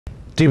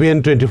TVN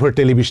 24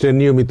 টেলিভিশনের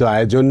নিয়মিত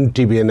আয়োজন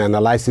টিভিএন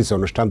অ্যানালাইসিস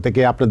অনুষ্ঠান থেকে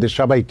আপনাদের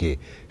সবাইকে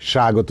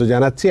স্বাগত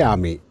জানাচ্ছি।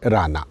 আমি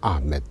রানা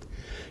আহমেদ।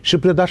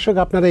 সুপ্রিয় দর্শক,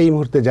 আপনারা এই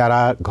মুহূর্তে যারা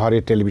ঘরে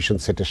টেলিভিশন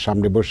সেটের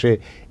সামনে বসে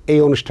এই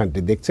অনুষ্ঠানটি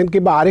দেখছেন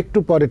কিংবা আরেকটু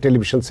পরে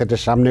টেলিভিশন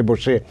সেটের সামনে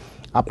বসে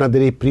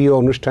আপনাদের এই প্রিয়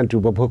অনুষ্ঠানটি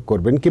উপভোগ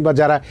করবেন, কিংবা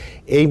যারা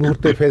এই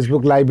মুহূর্তে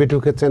ফেসবুক লাইভে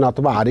ঢুকেছেন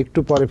অথবা আরেকটু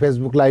পরে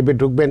ফেসবুক লাইভে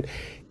ঢুকবেন,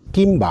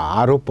 কিংবা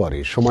আরও পরে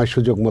সময়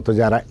সুযোগ মতো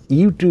যারা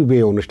ইউটিউবে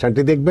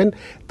অনুষ্ঠানটি দেখবেন,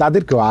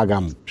 তাদেরকেও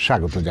আগাম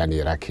স্বাগত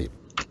জানিয়ে রাখি।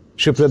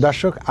 সুপ্রিয়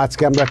দর্শক,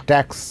 আজকে আমরা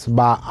ট্যাক্স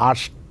বা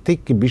আর্থিক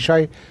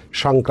বিষয়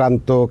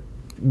সংক্রান্ত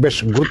বেশ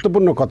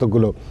গুরুত্বপূর্ণ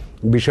কতগুলো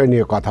বিষয়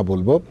নিয়ে কথা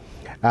বলবো।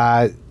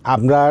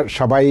 আমরা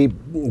সবাই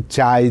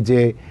চাই যে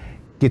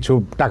কিছু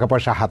টাকা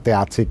পয়সা হাতে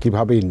আছে,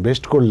 কিভাবে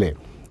ইনভেস্ট করলে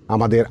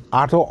আমাদের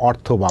আরও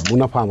অর্থ বা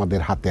মুনাফা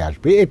আমাদের হাতে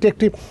আসবে। এটি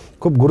একটি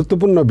খুব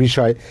গুরুত্বপূর্ণ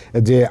বিষয়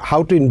যে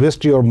how to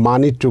invest your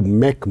money to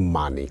make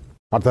money,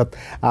 অর্থাৎ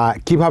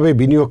কিভাবে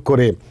বিনিয়োগ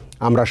করে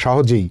আমরা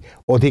সহজেই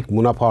অধিক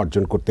মুনাফা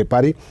অর্জন করতে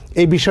পারি।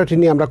 এই বিষয়টি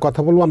নিয়ে আমরা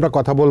কথা বলবো। আমরা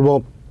কথা বলবো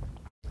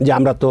যে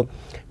আমরা তো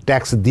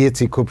ট্যাক্স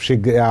দিয়েছি, খুব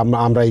শীঘ্র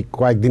আমরা এই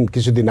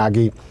কিছুদিন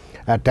আগেই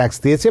ট্যাক্স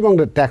দিয়েছি এবং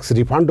ট্যাক্স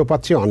রিফান্ডও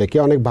পাচ্ছি। অনেকে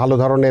অনেক ভালো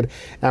ধরনের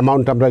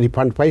অ্যামাউন্ট আমরা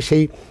রিফান্ড পাই।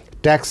 সেই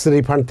ট্যাক্স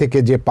রিফান্ড থেকে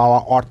যে পাওয়া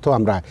অর্থ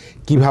আমরা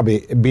কিভাবে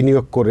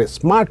বিনিয়োগ করে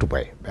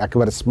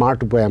একেবারে স্মার্ট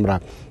উপায়ে আমরা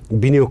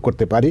বিনিয়োগ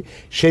করতে পারি,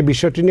 সেই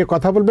বিষয়টি নিয়ে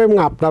কথা বলবো। এবং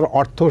আপনার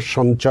অর্থ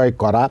সঞ্চয়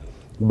করা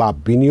বা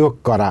বিনিয়োগ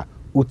করা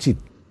উচিত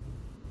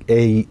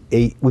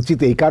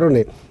এই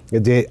কারণে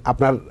যে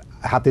আপনার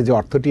হাতে যে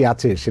অর্থটি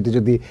আছে সেটি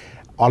যদি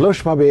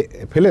অলসভাবে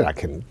ফেলে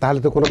রাখেন তাহলে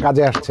তো কোনো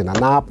কাজে আসছে না,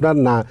 না আপনার,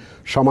 না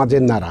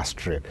সমাজের, না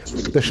রাষ্ট্রের।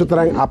 তো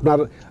সুতরাং আপনার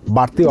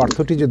বাড়তি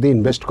অর্থটি যদি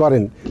ইনভেস্ট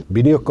করেন,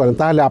 বিনিয়োগ করেন,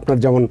 তাহলে আপনার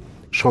যেমন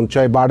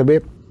সঞ্চয় বাড়বে,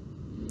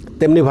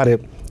 তেমনিভাবে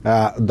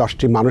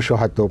 10টি মানুষও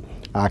হয়তো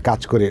কাজ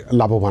করে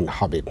লাভবান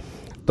হবে।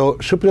 তো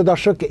সুপ্রিয়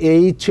দর্শক,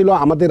 এই ছিল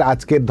আমাদের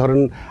আজকের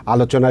ধরুন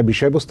আলোচনার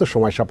বিষয়বস্তু।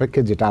 সময়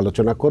সাপেক্ষে যেটা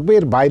আলোচনা করবে,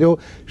 এর বাইরেও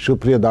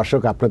সুপ্রিয়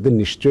দর্শক আপনাদের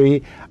নিশ্চয়ই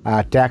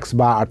ট্যাক্স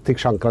বা আর্থিক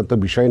সংক্রান্ত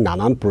বিষয়ে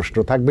নানান প্রশ্ন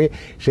থাকবে।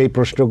 সেই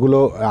প্রশ্নগুলো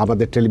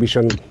আমাদের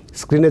টেলিভিশন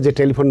স্ক্রিনে যে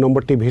টেলিফোন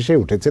নম্বরটি ভেসে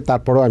উঠেছে,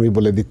 তারপরেও আমি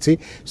বলে দিচ্ছি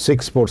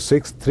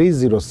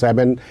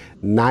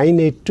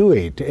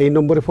 6463079828 এই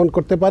নম্বরে ফোন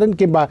করতে পারেন,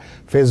 কিংবা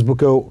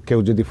ফেসবুকেও কেউ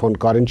যদি ফোন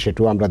করেন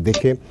সেটাও আমরা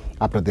দেখে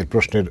আপনাদের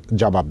প্রশ্নের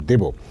জবাব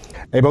দেব।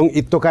 এবং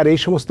ইত্যকার এই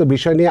সমস্ত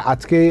বিষয় নিয়ে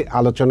আজকে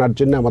আলোচনার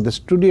জন্য আমাদের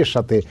স্টুডিওর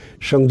সাথে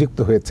সংযুক্ত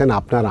হয়েছেন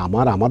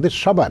আমাদের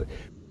সবার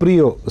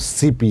প্রিয়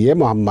CPA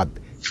Mohammad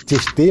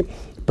Chishti,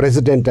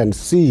 president and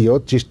CEO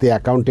Chishti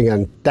accounting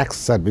and tax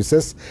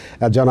services.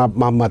 জনাব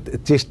মোহাম্মদ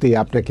চিশতি,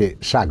 আপনাকে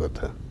স্বাগত।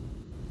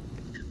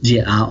 জি,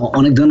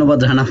 অনেক ধন্যবাদ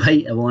রানা ভাই,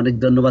 এবং অনেক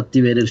ধন্যবাদ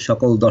টিভিএর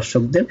সকল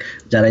দর্শকদের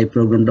যারা এই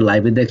প্রোগ্রামটা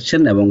লাইভে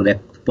দেখছেন এবং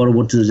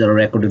পরবর্তীতে যারা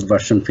রেকর্ডেড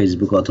ভার্সন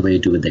ফেসবুক অথবা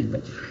ইউটিউবে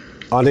দেখবেন।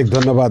 অনেক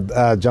ধন্যবাদ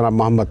জনাব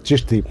মোহাম্মদ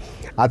চিশতি।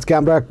 আজকে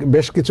আমরা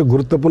বেশ কিছু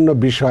গুরুত্বপূর্ণ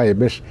বিষয়,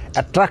 বেশ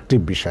অ্যাট্রাকটিভ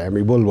বিষয়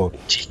আমি বলবো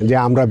যে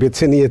আমরা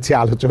বেছে নিয়েছি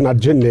আলোচনার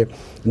জন্যে।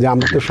 যে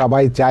আমরা তো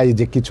সবাই চাই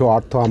যে কিছু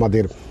অর্থ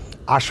আমাদের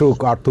আসুক,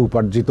 অর্থ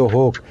উপার্জিত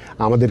হোক,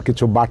 আমাদের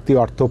কিছু বাড়তি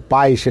অর্থ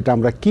পাই, সেটা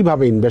আমরা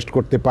কিভাবে ইনভেস্ট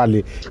করতে পারলে,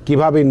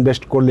 কিভাবে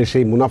ইনভেস্ট করলে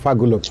সেই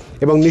মুনাফাগুলো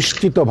এবং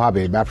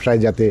নিশ্চিতভাবে ব্যবসায়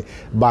যাতে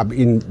বা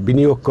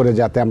বিনিয়োগ করে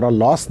যাতে আমরা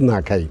লস না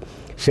খাই,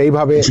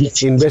 সেইভাবে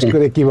ইনভেস্ট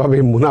করে কিভাবে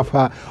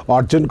মুনাফা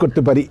অর্জন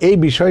করতে পারি, এই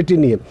বিষয়টি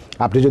নিয়ে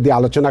আপনি যদি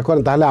আলোচনা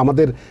করেন তাহলে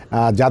আমাদের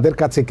যাদের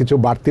কাছে কিছু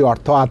বাড়তি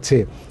অর্থ আছে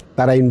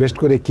তারা ইনভেস্ট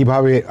করে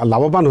কিভাবে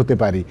লাভবান হতে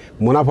পারি,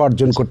 মুনাফা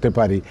অর্জন করতে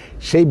পারি,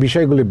 সেই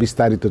বিষয়গুলো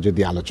বিস্তারিত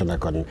যদি আলোচনা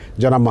করেন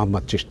জনাব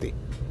মোহাম্মদ চিশতি।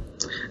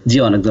 জি,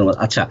 অনেক ধন্যবাদ।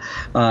 আচ্ছা,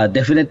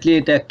 ডেফিনেটলি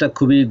এটা একটা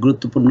খুবই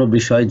গুরুত্বপূর্ণ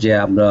বিষয় যে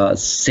আমরা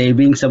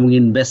সেভিংস এবং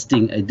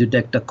ইনভেস্টিং এই দুটো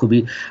একটা খুবই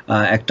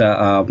একটা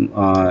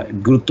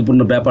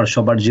গুরুত্বপূর্ণ ব্যাপার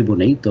সবার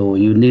জীবনেই। তো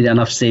you need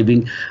enough saving,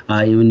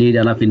 you need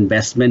enough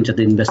investment,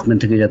 যাতে ইনভেস্টমেন্ট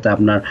থেকে যাতে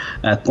আপনার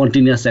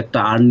কন্টিনিউয়াস একটা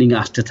আর্নিং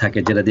আসতে থাকে,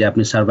 যেটা দিয়ে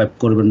আপনি সার্ভাইভ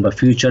করবেন বা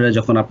ফিউচারে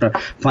যখন আপনার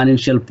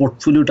ফাইন্যান্সিয়াল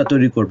পোর্টফোলিওটা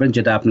তৈরি করবেন,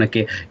 যেটা আপনাকে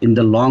ইন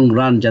দ্য লং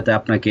রান যাতে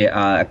আপনাকে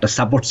একটা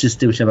সাপোর্ট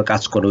সিস্টেম হিসেবে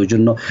কাজ করে। ওই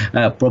জন্য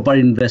proper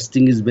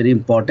investing is very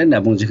important,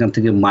 এবং যেখান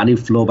থেকে মানি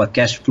ফ্লো বা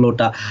ক্যাশ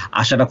ফ্লোটা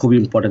আসাটা খুব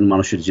ইম্পর্টেন্ট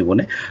মানুষের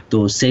জীবনে। তো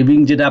সেভিং,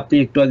 যেটা আপনি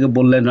একটু আগে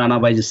বললেন রানা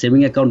ভাই, যে সেভিং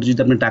অ্যাকাউন্টে যদি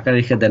আপনি টাকা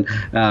রেখে দেন,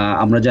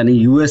 আমরা জানি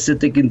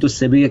ইউএসএতে কিন্তু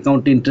সেভিং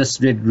অ্যাকাউন্টে ইন্টারেস্ট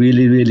রেট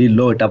রিয়েলি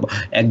লো, এটা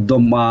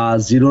একদম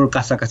জিরোর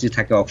কাছাকাছি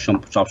থাকে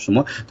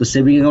সবসময়। তো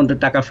সেভিং অ্যাকাউন্টে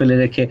টাকা ফেলে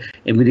রেখে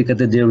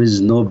আমেরিকাতে there is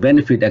no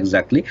benefit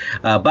exactly,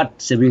 but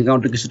saving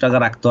অ্যাকাউন্টে কিছু টাকা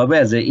রাখতে হবে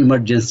অ্যাজ এ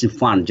ইমার্জেন্সি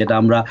ফান্ড, যেটা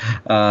আমরা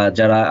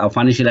যারা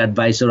ফাইন্যান্সিয়াল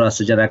অ্যাডভাইসার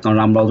আছে যারা অ্যাকাউন্ট,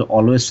 আমরা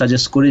অলওয়েজ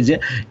সাজেস্ট করি যে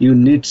you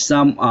need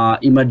some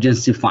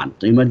emergency fund.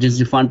 তো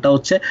ইমার্জেন্সি ফান্ডটা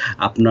হচ্ছে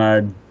আপনার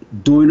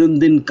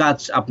দৈনন্দিন কাজ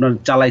আপনার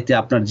চালাইতে,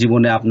 আপনার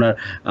জীবনে আপনার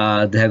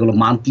দেখা গেলো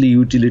মান্থলি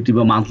ইউটিলিটি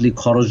বা মান্থলি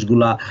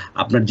খরচগুলা,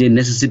 আপনার যে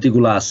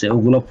নেসেসিটিগুলো আছে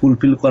ওগুলো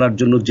ফুলফিল করার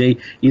জন্য যেই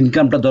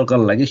ইনকামটা দরকার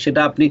লাগে,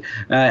 সেটা আপনি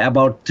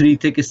অ্যাবাউট 3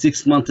 থেকে 6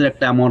 মান্থের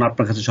একটা অ্যামাউন্ট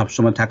আপনার কাছে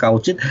সবসময় থাকা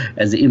উচিত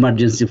অ্যাজ এ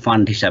ইমার্জেন্সি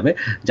ফান্ড হিসাবে,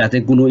 যাতে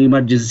কোনো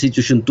ইমার্জেন্সি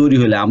সিচুয়েশন তৈরি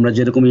হলে, আমরা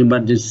যেরকম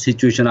ইমার্জেন্সি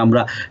সিচুয়েশন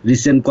আমরা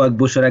রিসেন্ট কয়েক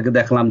বছর আগে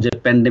দেখলাম যে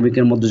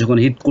প্যান্ডেমিকের মধ্যে যখন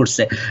হিট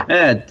করছে,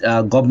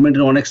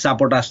 গভর্নমেন্টের অনেক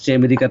সাপোর্ট আসছে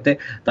আমেরিকাতে,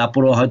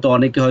 তারপরেও হয়তো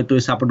অনেকে হয়তো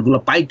ওই সাপোর্টগুলো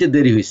পাইতে দিতে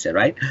দেরি হয়েছে,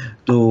 রাইট?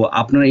 তো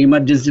আপনার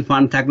ইমার্জেন্সি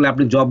ফান্ড থাকলে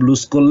আপনি জব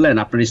লুজ করলেন,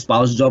 আপনার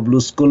স্পাউস জব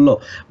লুজ করলো,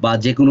 বা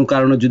যে কোনো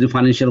কারণে যদি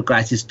ফাইন্যান্সিয়াল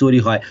ক্রাইসিস তৈরি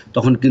হয়,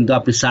 তখন কিন্তু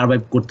আপনি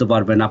সার্ভাইভ করতে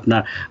পারবেন,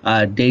 আপনার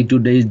ডে টু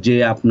ডে যে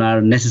আপনার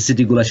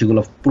নেসেসিটিগুলো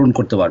সেগুলো পূরণ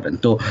করতে পারবেন।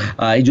 তো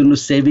এই জন্য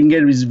সেভিং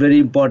এর is very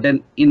important,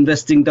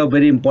 ইনভেস্টিংটাও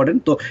very important.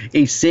 তো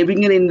এই সেভিং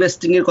এর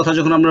ইনভেস্টিং এর কথা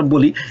যখন আমরা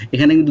বলি,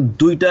 এখানে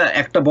কিন্তু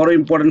একটা বড়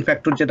ইম্পর্টেন্ট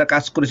ফ্যাক্টর যেটা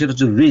কাজ করে সেটা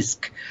হচ্ছে রিস্ক।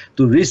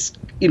 তো রিস্ক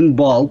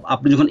ইনভলভ,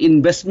 আপনি যখন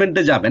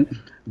ইনভেস্টমেন্টে যাবেন,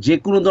 যে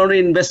কোনো ধরনের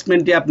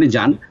ইনভেস্টমেন্টে আপনি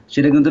যান,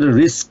 সেটা কিন্তু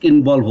রিস্ক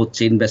ইনভলভ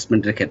হচ্ছে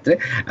ইনভেস্টমেন্টের ক্ষেত্রে।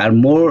 আর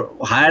মোর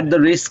higher the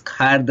risk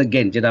higher the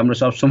gain, যেটা আমরা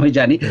সবসময়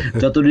জানি,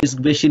 যত রিস্ক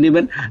বেশি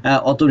নেবেন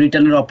অত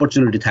রিটার্নের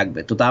অপরচুনিটি থাকবে।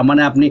 তো তার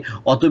মানে আপনি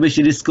অত বেশি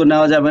রিস্কও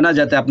নেওয়া যাবে না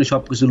যাতে আপনি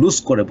সবকিছু লুজ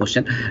করে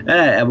বসেন,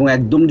 এবং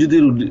একদম যদি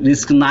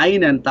রিস্ক নাই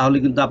নেন তাহলে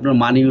কিন্তু আপনার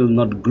মানি উইল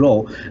নট গ্রো।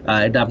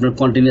 এটা আপনার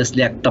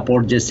কন্টিনিউয়াসলি একটা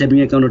পর্যায়ে সেভিং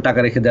অ্যাকাউন্টে টাকা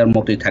রেখে দেওয়ার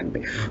মতোই থাকবে।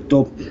 তো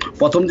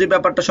প্রথম যে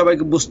ব্যাপারটা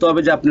সবাইকে বুঝতে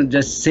হবে যে আপনার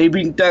যে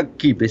সেভিংটা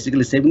কি,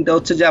 বেসিক্যালি সেভিংটা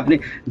হচ্ছে যে আপনি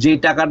যে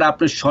টাকাটা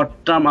আপনার শর্ট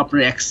টার্ম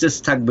আপনার অ্যাক্সেস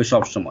থাকবে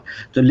সব সময়।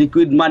 তো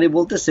লিকুইড মানি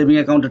বলতে সেভিং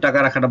অ্যাকাউন্টে টাকা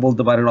রাখাটা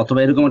বলতে পারেন, অথবা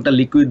এরকম একটা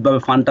লিকুইড ভাবে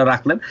ফান্ডটা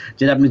রাখলেন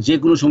যেটা আপনি যে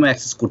কোনো সময়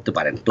অ্যাক্সেস করতে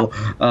পারেন। তো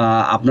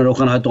আপনার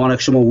ওখানে হয়তো অনেক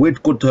সময় ওয়েট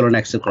করতে হলো না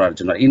অ্যাক্সেস করার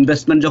জন্য।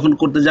 ইনভেস্টমেন্ট যখন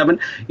করতে যাবেন,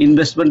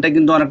 ইনভেস্টমেন্টটা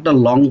কিন্তু অনেকটা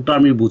লং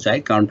টার্মই বোঝায়,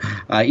 কারণ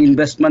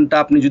ইনভেস্টমেন্টটা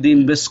আপনি যদি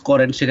ইনভেস্ট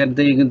করেন, সেখান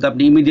থেকে কিন্তু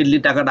আপনি ইমিডিয়েটলি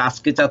টাকাটা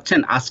আজকে চাচ্ছেন,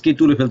 আজকেই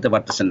তুলে ফেলতে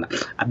পারতেছেন না।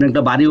 আপনি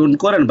একটা বাড়ি ওন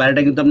করেন,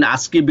 বাড়িটা কিন্তু আপনি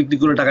আজকেই বিক্রি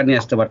করে টাকা নিয়ে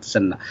আসতে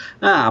পারতেছেন না।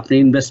 আপনি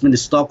ইনভেস্টমেন্ট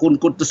স্টক ওন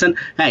করতেছেন,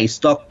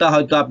 স্টকটা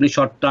হয়তো আপনি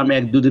শর্ট টার্ম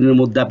 1-2 দিনের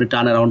মধ্যে আপনি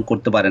টার্ন অ্যারাউন্ড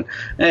করতে পারেন,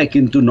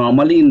 কিন্তু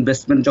নর্মালি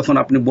ইনভেস্টমেন্ট যখন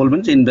আপনি বলবেন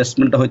যে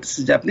ইনভেস্টমেন্টটা হইতেছে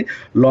যে আপনি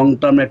লং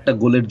টার্মে একটা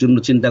গোলের জন্য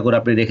চিন্তা করে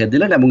আপনি রেখে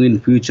দিলেন, এবং ইন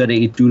ফিউচারে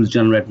it will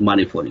generate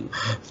money for you.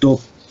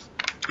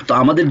 তো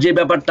আমাদের যে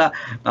ব্যাপারটা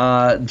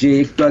যে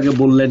একটু আগে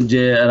বললেন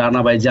যে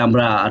রানা ভাই, যে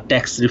আমরা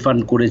ট্যাক্স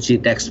রিফান্ড করেছি,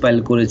 ট্যাক্স ফাইল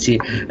করেছি,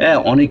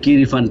 অনেকেই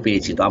রিফান্ড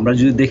পেয়েছি। তো আমরা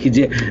যদি দেখি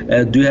যে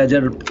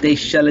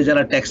 2023 সালে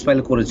যারা ট্যাক্স ফাইল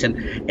করেছেন,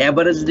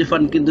 অ্যাভারেজ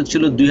রিফান্ড কিন্তু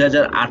ছিল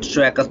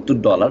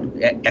 $2,871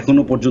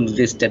 এখনো পর্যন্ত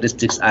যে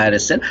স্ট্যাটিস্টিক্স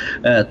IRS এর।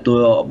 তো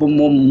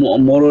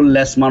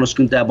মোরলেস মানুষ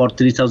কিন্তু অ্যাবাউট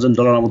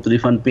 $3,000 মতো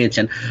রিফান্ড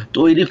পেয়েছেন। তো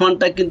ওই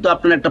রিফান্ডটা কিন্তু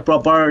আপনার একটা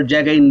প্রপার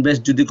জায়গায়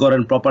ইনভেস্ট যদি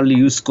করেন, প্রপারলি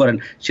ইউজ করেন,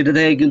 সেটা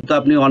থেকে কিন্তু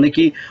আপনি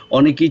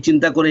অনেকেই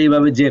চিন্তা করে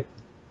এইভাবে যে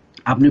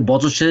আপনি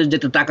বছর শেষে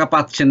যেটা টাকা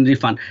পাচ্ছেন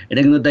রিফান্ড, এটা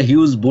কিন্তু একটা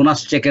হিউজ বোনাস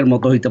চেকের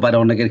মতো হইতে পারে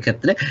অনেকের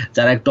ক্ষেত্রে,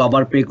 যারা একটু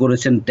ওভার পে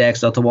করেছেন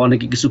ট্যাক্স, অথবা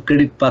অনেকে কিছু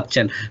ক্রেডিট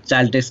পাচ্ছেন,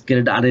 চাইল্ড ট্যাক্স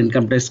ক্রেডিট আর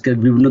ইনকাম ট্যাক্স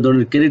ক্রেডিট, বিভিন্ন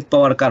ধরনের ক্রেডিট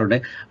পাওয়ার কারণে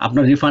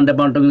আপনার রিফান্ড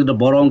অ্যামাউন্টটা কিন্তু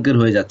বড় অঙ্কের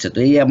হয়ে যাচ্ছে। তো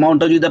এই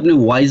অ্যামাউন্টটা যদি আপনি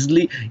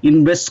ওয়াইজলি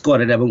ইনভেস্ট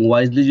করেন এবং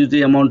ওয়াইজলি যদি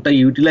অ্যামাউন্টটা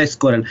ইউটিলাইজ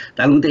করেন,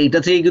 তাহলে কিন্তু এটা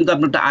থেকে কিন্তু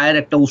আপনি একটা আয়ের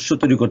একটা উৎস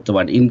তৈরি করতে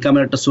পারেন,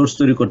 ইনকামের একটা সোর্স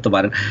তৈরি করতে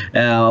পারেন,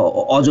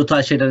 অযথা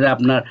সেটাতে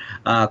আপনার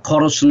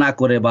খরচ না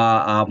করে, বা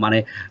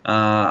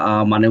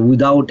মানে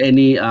without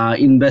any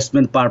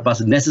investment purpose,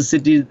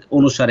 necessity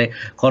অনুসারে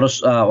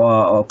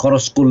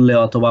খরচ করলে,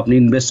 অথবা আপনি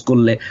ইনভেস্ট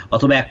করলে,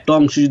 অথবা একটা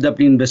অংশ যদি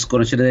আপনি ইনভেস্ট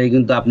করেন, সেটা থেকে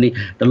কিন্তু আপনি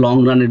একটা লং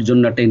রানের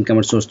জন্য একটা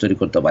ইনকামের সোর্স তৈরি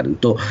করতে পারেন।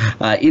 তো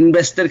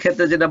ইনভেস্টের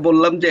ক্ষেত্রে যেটা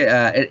বললাম যে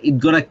ইট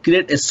গোনা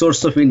create a source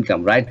of income,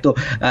 right? তো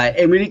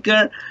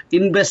আমেরিকার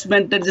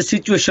ইনভেস্টমেন্টের যে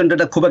সিচুয়েশনটা,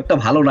 এটা খুব একটা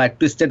ভালো না।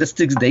 একটু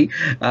স্ট্যাটিস্টিক্স দেই,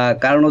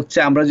 কারণ হচ্ছে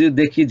আমরা যদি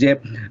দেখি যে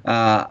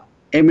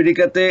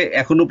আমেরিকাতে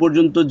এখনো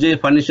পর্যন্ত যে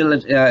ফাইন্যান্সিয়াল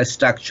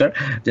স্ট্রাকচার,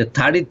 যে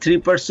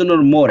 33%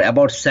 or more,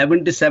 about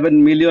 77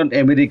 million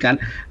American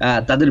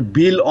তাদের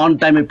বিল অন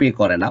টাইমে পে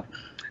করে না।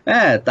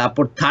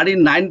 তারপর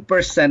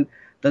 39%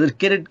 তাদের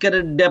ক্রেডিট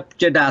কার্ডের ডেপ্ট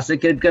যেটা আছে,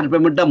 ক্রেডিট কার্ডের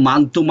পেমেন্টটা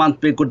মান্থ টু মান্থ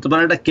পে করতে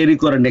পারে, এটা ক্যারি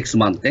করে নেক্সট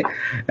মান্থে।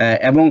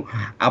 এবং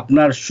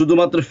আপনার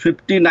শুধুমাত্র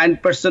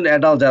 59%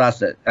 অ্যাডাল্ট যারা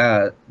আছে,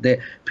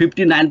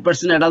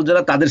 59% অ্যাডাল্ট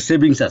যারা, তাদের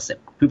সেভিংস আছে।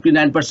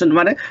 59%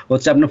 মানে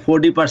হচ্ছে আপনার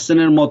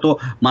 40%-এর মতো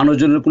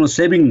মানুষজনের কোনো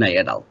সেভিং নাই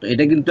অ্যাডাল্ট। তো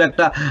এটা কিন্তু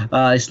একটা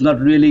it's not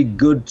really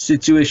good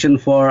situation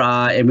for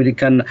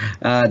American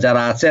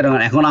যারা আছে।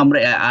 এখন আমরা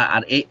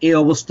এই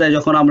অবস্থায়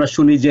যখন আমরা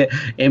শুনি যে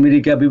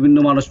আমেরিকা বিভিন্ন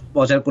মানুষ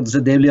প্রচার করতেছে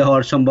দেউলিয়া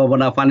হওয়ার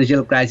সম্ভাবনা,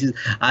 ফাইন্যান্সিয়াল ক্রাইসিস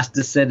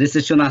আসতেছে,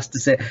 রিসেশন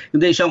আসতেছে,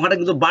 কিন্তু এই সংখ্যাটা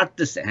কিন্তু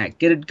বাড়তেছে।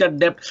 ক্রেডিট কার্ড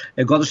ডেপ্ট,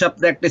 গত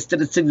সপ্তাহে একটা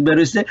স্ট্যাটিস্টিক্স বের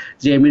হয়েছে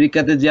যে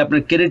আমেরিকাতে যে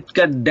আপনার ক্রেডিট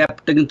কার্ড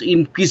ডেপ্টটা কিন্তু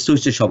ইনক্রিজ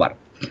হয়েছে সবার।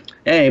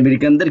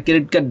 আমেরিকানদের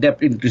ক্রেডিট কার্ড ডেপ্ট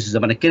ইনক্রিজ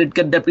হচ্ছে, মানে ক্রেডিট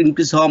কার্ড ডেপ্ট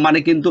ইনক্রিজ হওয়া মানে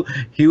কিন্তু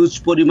হিউজ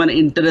পরিমাণে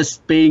ইন্টারেস্ট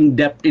পেইং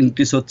ডেপ্ট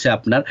ইনক্রিজ হচ্ছে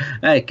আপনার।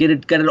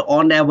 ক্রেডিট কার্ডের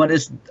অন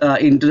অ্যাভারেজ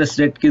ইন্টারেস্ট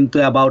রেট কিন্তু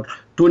অ্যাবাউট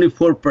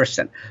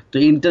 24%। তো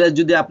ইন্টারেস্ট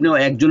যদি আপনি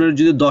একজনের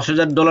যদি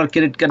 $10,000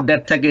 ক্রেডিট কার্ড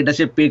ডেট থাকে, এটা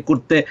সে পে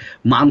করতে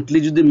মান্থলি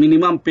যদি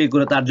মিনিমাম পে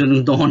করে, তার জন্য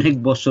কিন্তু অনেক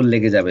বছর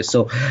লেগে যাবে। সো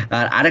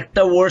আর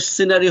আরেকটা ওয়ার্স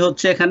সিনারি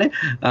হচ্ছে এখানে,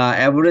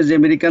 অ্যাভারেজ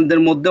আমেরিকানদের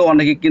মধ্যে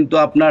অনেকে কিন্তু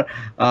আপনার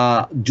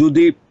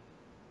যদি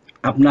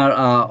আপনার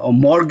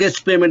মর্গেজ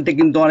পেমেন্টে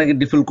কিন্তু অনেকে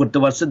ডিফল্ট করতে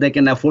পারছে, they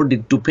can afford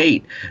it to pay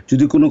ইট।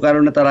 যদি কোনো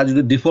কারণে তারা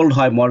যদি ডিফল্ট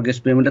হয় মর্গেজ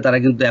পেমেন্টে, তারা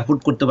কিন্তু অ্যাফোর্ড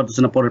করতে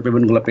পারতেছে না পরের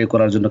পেমেন্টগুলো পে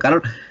করার জন্য, কারণ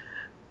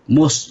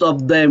মোস্ট অফ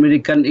দ্য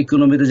আমেরিকান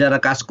ইকোনমিতে যারা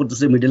কাজ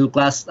করতেছে মিডল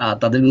ক্লাস,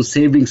 তাদের কিন্তু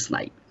সেভিংস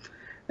নাই,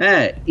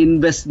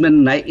 ইনভেস্টমেন্ট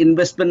নাই।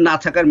 ইনভেস্টমেন্ট না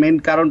থাকার মেইন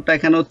কারণটা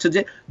এখানে হচ্ছে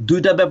যে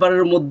দুইটা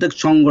ব্যাপারের মধ্যে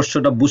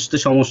সংঘর্ষটা বুঝতে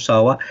সমস্যা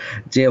হওয়া,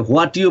 যে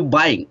what you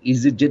buying is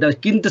it, যেটা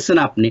কিনতেছেন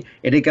আপনি,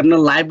 এটা কি আপনার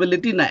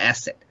লাইবিলিটি না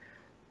অ্যাসেট?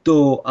 তো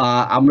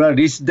আমরা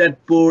রিচ ড্যাড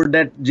পুর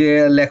ড্যাড যে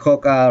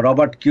লেখক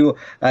রবার্ট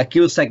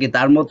কিওসাকি,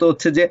 তার মতো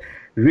হচ্ছে যে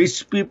rich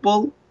people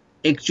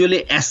actually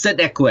asset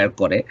acquire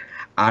করে,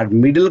 আর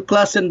middle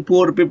class and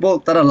poor people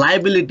তারা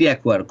লাইবিলিটি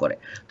অ্যাকোয়ার করে।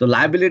 তো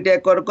লাইবিলিটি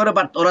অ্যাকোয়ার করে,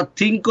 বাট ওরা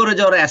থিঙ্ক করে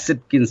যে ওরা অ্যাসেট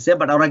কিনছে,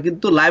 বাট ওরা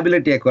কিন্তু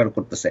লাইবিলিটি অ্যাকোয়ার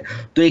করতেছে।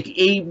 তো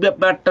এই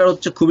ব্যাপারটা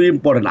হচ্ছে খুবই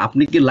ইম্পর্টেন্ট।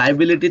 আপনি কি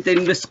লাইবিলিটিতে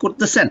ইনভেস্ট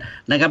করতেছেন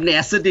নাকি আপনি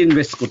অ্যাসেটে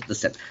ইনভেস্ট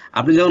করতেছেন?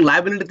 আপনি যখন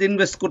লাইবিলিটিতে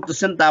ইনভেস্ট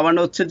করতেছেন তার মানে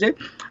হচ্ছে যে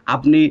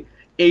আপনি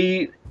এই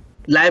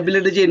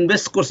লাইবিলিটি যে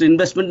ইনভেস্ট করছেন,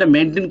 ইনভেস্টমেন্টটা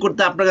মেনটেন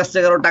করতে আপনার কাছ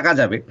থেকে আরো টাকা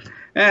যাবে।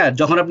 হ্যাঁ,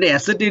 যখন আপনি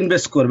অ্যাসেটে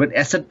ইনভেস্ট করবেন,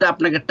 অ্যাসেটটা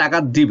আপনাকে টাকা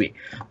দিবে।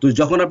 তো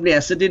যখন আপনি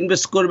অ্যাসেটে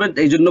ইনভেস্ট করবেন,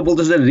 এই জন্য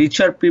বলতেছে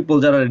রিচার পিপল,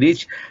 যারা রিচ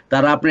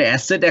তারা আপনার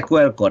অ্যাসেট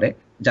অ্যাকোয়ার করে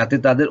যাতে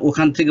তাদের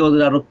ওখান থেকে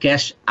ওদের আরো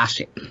ক্যাশ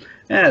আসে।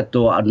 হ্যাঁ, তো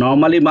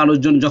নর্মালি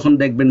মানুষজন যখন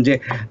দেখবেন যে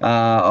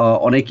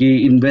অনেকেই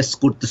ইনভেস্ট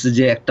করতেছে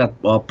যে একটা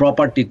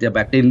প্রপার্টিতে বা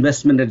একটা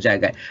ইনভেস্টমেন্টের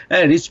জায়গায়,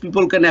 rich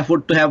people can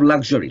afford to have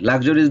luxury.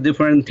 Luxury is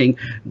different thing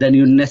than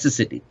your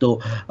necessity. তো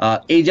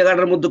এই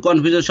জায়গাটার মধ্যে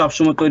কনফিউশন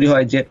সবসময় তৈরি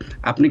হয় যে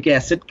আপনি কি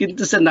অ্যাসেট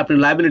কিনতেছেন না আপনি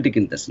লাইবিলিটি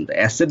কিনতেছেন। তো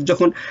অ্যাসেট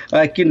যখন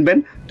কিনবেন,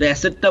 তো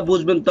অ্যাসেটটা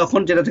বুঝবেন তখন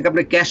যেটা থেকে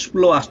আপনার ক্যাশ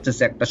ফ্লো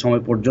আসতেছে একটা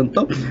সময় পর্যন্ত।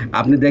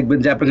 আপনি দেখবেন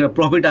যে আপনাকে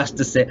প্রফিট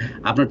আসতেছে,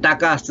 আপনার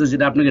টাকা আসতেছে,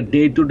 যেটা আপনাকে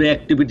ডে টু ডে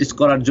অ্যাক্টিভিটিস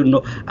করার জন্য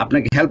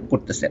আপনাকে হেল্প করতেছে।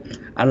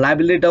 আর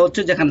লাইবিলিটিটা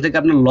হচ্ছে যেখান থেকে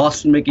আপনার লস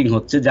মেকিং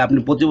হচ্ছে, যে আপনি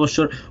প্রতি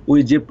বছর ওই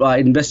যে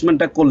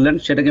ইনভেস্টমেন্টটা করলেন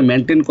সেটাকে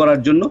মেনটেন করার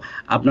জন্য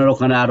আপনার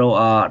ওখানে আরো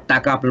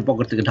টাকা আপনার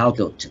পকেট থেকে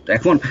ঢালতে হচ্ছে। তো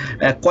এখন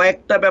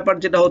কয়েকটা ব্যাপার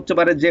যেটা হতে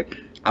পারে যে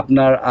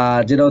আপনার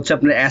যেটা হচ্ছে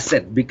আপনার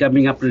অ্যাসেট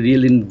বিকামিং আপনার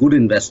রিয়েল গুড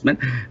ইনভেস্টমেন্ট,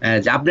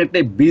 যে আপনি একটা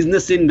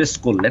বিজনেসে ইনভেস্ট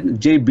করলেন,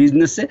 যে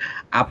বিজনেসে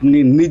আপনি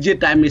নিজে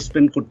টাইম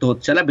স্পেন্ড করতে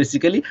হচ্ছে না,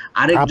 বেসিক্যালি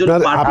আরেকজন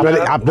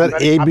আপনার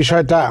এই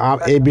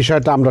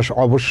বিষয়টা আমরা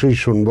অবশ্যই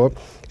শুনবো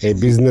এই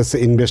বিজনেস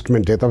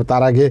ইনভেস্টমেন্টে। তবে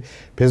তার আগে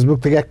ফেসবুক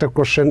থেকে একটা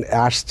কোশ্চেন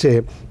আসছে,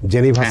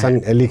 জেনিফ হাসান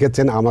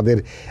লিখেছেন আমাদের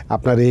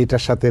আপনার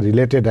এইটার সাথে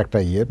রিলেটেড একটা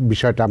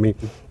বিষয়টা আমি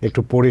একটু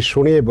পড়ে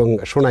শুনি এবং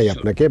শোনাই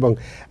আপনাকে, এবং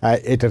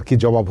এটার কি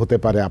জবাব হতে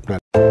পারে আপনার।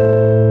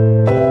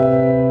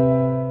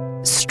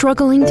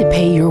 Struggling to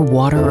pay your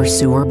water or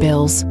sewer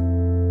bills?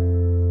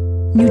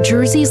 New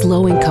Jersey's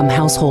low-income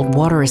household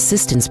water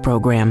assistance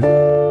program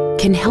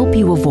can help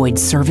you avoid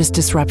service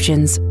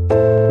disruptions,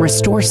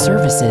 restore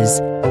services,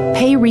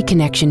 pay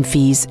reconnection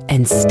fees,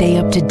 and stay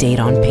up to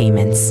date on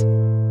payments.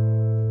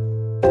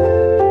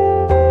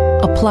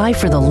 Apply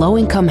for the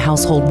Low-Income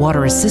Household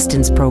Water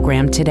Assistance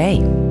Program today.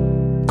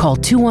 Call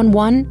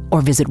 211 or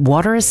visit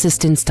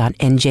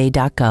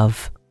waterassistance.nj.gov.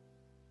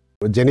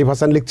 জেনিফ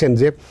Hasan লিখছেন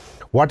যে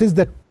what is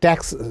the tax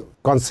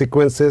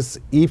consequences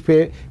if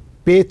a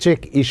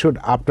paycheck issued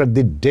after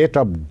the date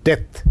of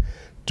death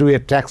to a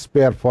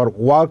taxpayer for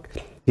work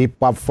he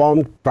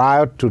performed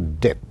prior to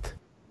death?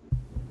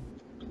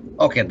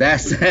 Okay,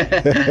 that's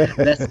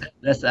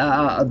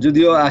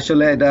যদিও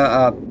আসলে এটা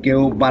কেউ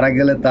মারা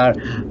গেলে তার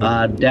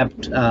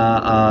ডেপ্ট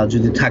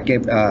যদি থাকে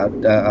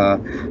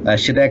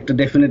সেটা একটা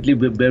ডেফিনেটলি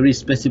ভেরি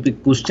স্পেসিফিক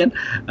কোশ্চেন।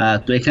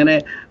 তো এখানে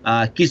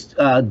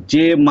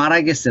যে মারা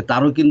গেছে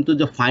তারও কিন্তু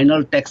যে ফাইনাল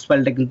ট্যাক্স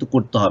ফাইলটা কিন্তু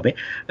করতে হবে।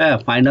 হ্যাঁ,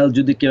 ফাইনাল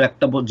যদি কেউ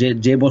একটা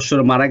যে বছর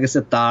মারা গেছে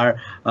তার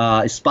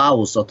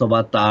স্পাউস অথবা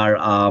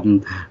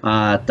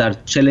তার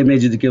ছেলে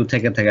মেয়ে যদি কেউ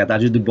থেকে থাকে, তার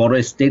যদি বড়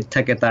স্টেট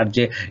থাকে, তার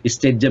যে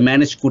স্টেট যে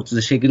ম্যানেজ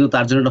করতেছে সে কিন্তু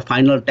তার জন্য একটা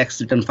ফাইনাল ট্যাক্স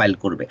রিটার্ন ফাইল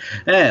করবে।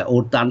 হ্যাঁ,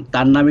 ওর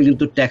তার নামে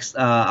কিন্তু ট্যাক্স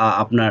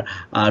আপনার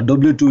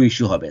W2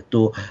 ইস্যু হবে। তো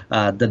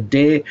দ্য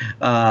ডে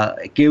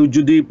কেউ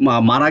যদি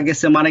মারা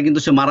গেছে মানে কিন্তু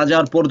সে মারা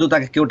যাওয়ার পর তো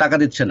তাকে কেউ টাকা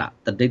দিচ্ছে না,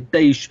 তার ডেটটা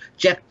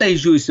চেকটা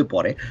ইস্যু হয়েছে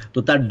পরে, তো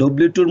তার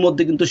W2-র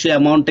মধ্যে কিন্তু সেই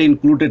অ্যামাউন্টটা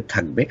ইনক্লুডেড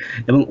থাকবে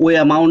এবং ওই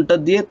অ্যামাউন্টটা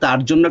দিয়ে তার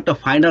জন্য একটা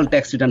ফাইনাল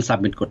ট্যাক্স রিটার্ন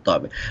সাবমিট করতে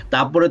হবে।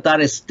 তারপরে তার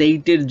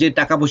স্টেটের যে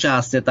টাকা পয়সা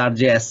আছে, তার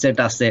যে অ্যাসেট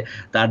আছে,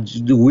 তার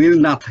যদি উইল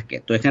না থাকে,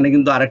 তো এখানে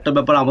কিন্তু আরেকটা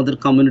ব্যাপার আমাদের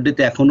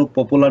কমিউনিটিতে এখনো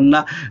পপুলার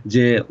না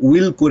যে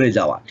উইল করে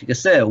যাওয়া। ঠিক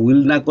আছে,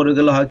 উইল না করে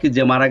গেলে হয় কি,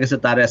 যে মারা গেছে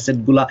তার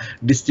অ্যাসেটগুলা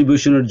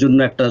ডিস্ট্রিবিউশনের জন্য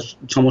একটা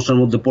সমস্যার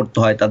মধ্যে পড়তে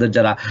হয় তাদের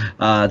যারা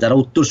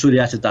উত্তরসূরি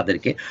আছে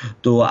তাদেরকে।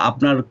 তো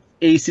আপনার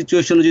এই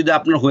সিচুয়েশনে যদি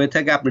আপনার হয়ে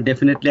থাকে, আপনি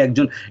ডেফিনেটলি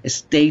একজন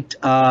স্টেট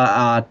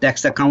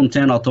ট্যাক্স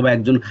অ্যাকাউন্টেন্ট অথবা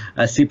একজন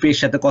সিপিএর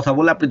সাথে কথা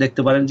বলে আপনি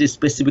দেখতে পারেন যে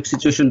স্পেসিফিক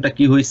সিচুয়েশনটা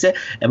কি হয়েছে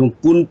এবং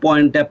কোন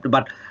পয়েন্টে আপনি,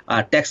 বাট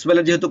ট্যাক্স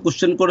ফাইলে যেহেতু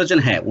কোশ্চেন করেছেন,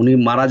 হ্যাঁ উনি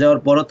মারা যাওয়ার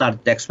পরও তার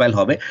ট্যাক্স ফাইল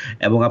হবে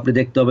এবং আপনি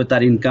দেখতে হবে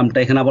তার ইনকামটা।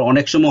 এখানে আবার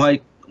অনেক সময় হয়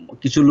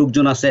কিছু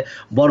লোকজন আছে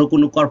বড়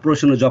কোনো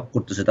কর্পোরেশনে জব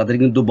করতেছে, তাদের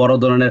কিন্তু বড়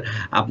ধরনের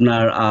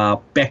আপনার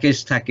প্যাকেজ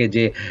থাকে,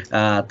 যে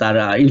তার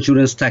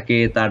ইন্স্যুরেন্স থাকে,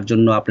 তার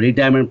জন্য আপনার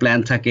রিটায়ারমেন্ট প্ল্যান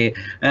থাকে,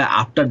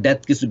 আফটার ডেথ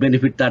কিছু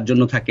বেনিফিট তার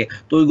জন্য থাকে।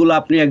 তো ওইগুলো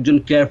আপনি একজন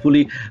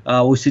কেয়ারফুলি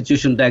ওই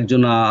সিচুয়েশনটা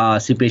একজন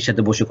সিপিএর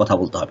সাথে বসে কথা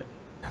বলতে হবে।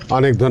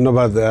 অনেক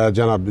ধন্যবাদ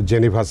জনাব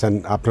জেনিফ হাসান,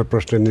 আপনার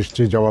প্রশ্নের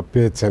নিশ্চয়ই জবাব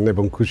পেয়েছেন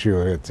এবং খুশি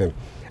হয়েছেন।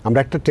 আমরা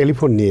একটা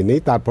টেলিফোন নিয়ে নিই,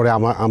 তারপরে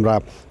আমরা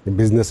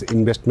বিজনেস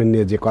ইনভেস্টমেন্ট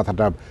নিয়ে যে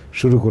কথাটা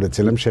শুরু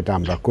করেছিলাম সেটা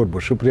আমরা করব।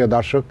 সুপ্রিয়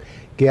দর্শক,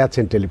 কে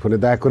আছেন টেলিফোনে?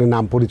 দয়া করে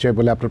নাম পরিচয়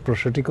বলে আপনার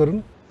প্রশ্নটি করুন।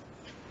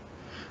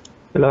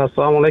 হ্যালো,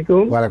 আসসালামু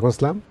আলাইকুম। ওয়ালাইকুম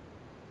আসসালাম।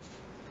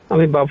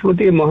 আমি বাফলো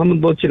থেকে মোহাম্মদ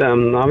বলছিলাম।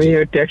 আমি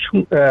ট্যাক্স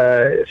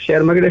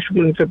শেয়ার মার্কেটের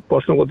সম্বন্ধে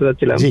প্রশ্ন করতে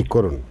চাচ্ছিলাম। জি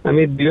করুন।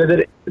 আমি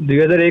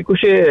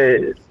 2021-এ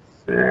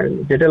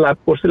যেটা লাভ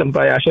করছিলাম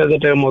প্রায় 80,000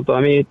 টাকার মতো,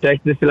 আমি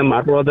ট্যাক্স দিয়েছিলাম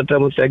 18,000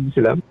 টাকার মতো ট্যাক্স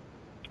দিয়েছিলাম।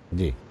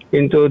 জি।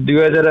 কিন্তু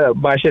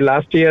 2022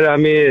 লাস্ট ইয়ার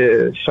আমি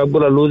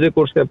সবগুলো লুজে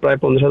করছি, প্রায়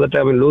 50,000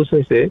 টাকা আমি লুজ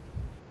হয়েছে।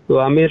 তো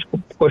আমি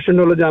কোশ্চেন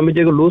হলো যে আমি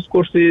যেগুলো লুজ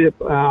করছি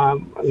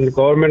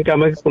গভর্নমেন্টকে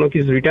আমাকে কোনো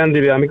কিছু রিটার্ন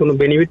দিবে, আমি কোনো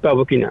বেনিফিট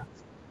পাবো কিনা?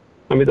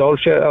 আমি তো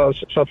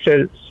সব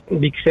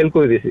বিগ সেল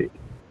করে দিয়েছি।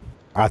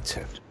 আচ্ছা,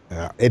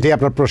 এটাই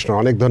আপনার প্রশ্ন।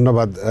 অনেক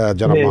ধন্যবাদ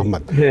জনাব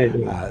মোহাম্মদ।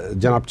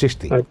 জনাব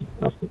চিশতি।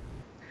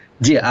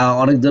 জি,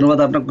 অনেক ধন্যবাদ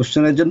আপনার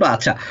কোশ্চেনের জন্য।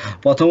 আচ্ছা,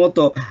 প্রথমত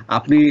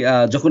আপনি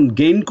যখন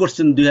গেইন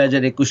করছেন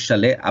 2021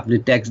 সালে আপনি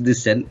ট্যাক্স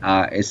দিচ্ছেন,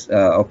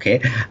 ওকে।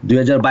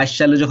 2022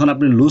 সালে যখন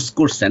আপনি লুজ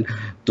করছেন,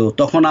 তো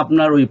তখন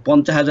আপনার ওই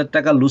 50,000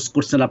 টাকা লুজ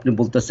করছেন আপনি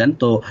বলতেছেন।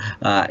 তো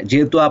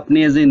যেহেতু আপনি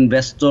এজ এ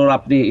ইনভেস্টর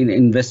আপনি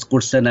ইনভেস্ট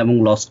করছেন এবং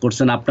লস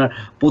করছেন, আপনার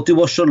প্রতি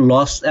বছর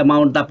লস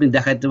অ্যামাউন্ট আপনি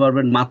দেখাইতে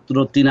পারবেন মাত্র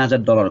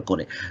 $3,000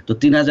 করে। তো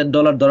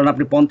 $3,000 ধরেন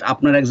আপনি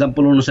আপনার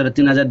এক্সাম্পল অনুসারে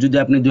 3,000 যদি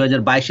আপনি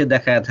 2022-এ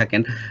দেখায়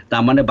থাকেন,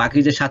 তার মানে বাকি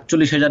যে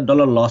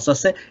 $47,000 লস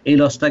আছে, এই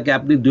লসটাকে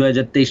আপনি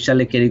 2023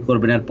 সালে ক্যারি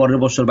করবেন, আর পরের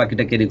বছর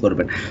বাকিটা ক্যারি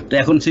করবেন। তো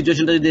এখন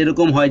সিচুয়েশনটা যদি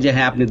এরকম হয় যে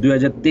হ্যাঁ আপনি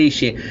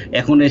 2023-এ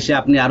এখন এসে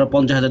আপনি আরো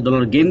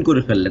 $50,000 গেইন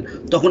করে ফেললেন,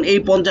 তখন এই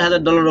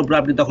 $50,000 উপর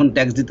আপনি তখন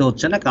ট্যাক্স দিতে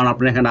হচ্ছে না, কারণ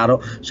আপনি এখানে আরো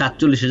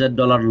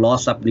 $47,000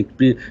 লস আপনি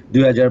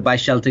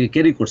 2022 সাল থেকে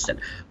ক্যারি করছেন।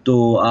 তো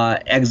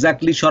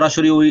এক্স্যাক্টলি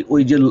সরাসরি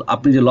ওই যে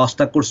আপনি যে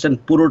লসটা করছেন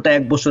পুরোটা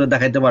এক বছরে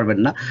দেখাইতে পারবেন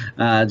না,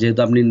 যেহেতু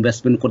আপনি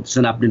ইনভেস্টমেন্ট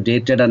করতেছেন, আপনি ডে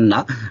ট্রেডার না,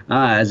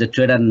 অ্যাজ এ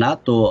ট্রেডার না।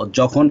 তো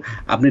যখন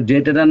আপনি ডে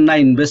ট্রেডার না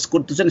ইনভেস্ট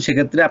করতেছেন,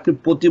 সেক্ষেত্রে আপনি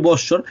প্রতি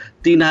বছর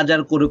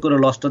 3,000 করে করে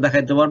লসটা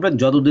দেখাইতে পারবেন,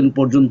 যতদিন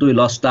পর্যন্ত ওই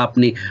লসটা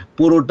আপনি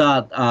পুরোটা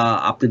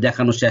আপনি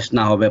দেখানো শেষ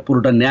না হবে,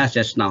 পুরোটা নেওয়া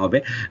শেষ না হবে।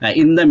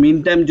 ইন দ্য মিন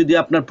টাইম যদি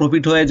আপনার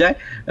প্রফিট হয়ে যায়,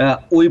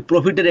 ওই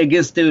প্রফিটের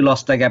এগেনস্টে ওই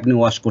লসটাকে আপনি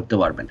ওয়াশ করতে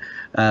পারবেন।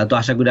 তো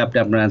আশা করি আপনি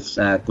আপনার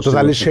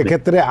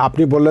সেক্ষেত্রে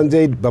আপনি বললেন যে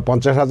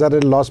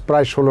 50,000-এর লস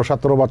প্রায়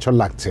 16-17 বছর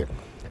লাগছে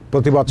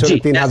প্রতি বছরে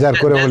 3,000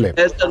 করে হলে।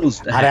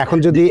 আর এখন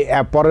যদি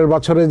পরের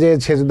বছরে যে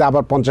সে যদি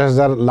আবার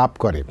 50,000 লাভ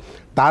করে,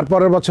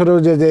 তারপরের বছরেও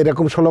যে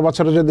এরকম 16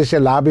 বছরে যদি সে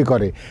লাভই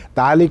করে,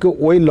 তাহলে কি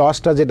ওই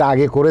লসটা যেটা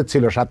আগে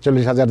করেছিল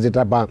 47,000,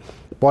 যেটা বা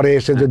পরে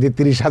এসে যদি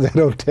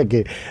 30,000-ও থেকে,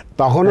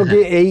 তখনও কি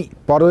এই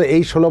পরে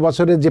এই 16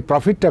 বছরের যে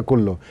প্রফিটটা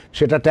করলো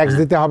সেটা ট্যাক্স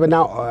দিতে হবে না,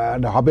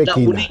 হবে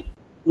কি না?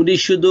 উনি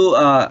শুধু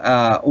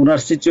ওনার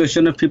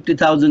সিচুয়েশনে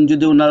 50,000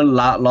 যদি ওনার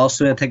লস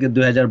হয়ে থাকে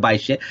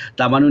 2022-এ,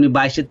 তার মানে উনি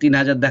 22-এ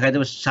 3,000 দেখায়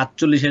যাবে,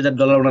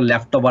 $47,000 ওনার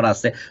লেফট ওভার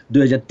আছে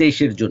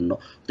 2023-এর জন্য।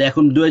 তো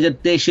এখন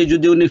 2023-এ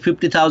যদি উনি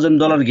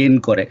 $50,000 গেইন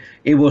করে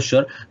এই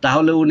বছর,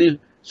 তাহলে উনি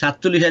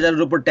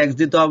 47,000-এর উপর ট্যাক্স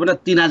দিতে হবে না,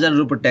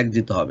 3,000-এর উপর ট্যাক্স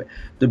দিতে হবে।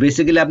 তো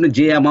বেসিক্যালি আপনি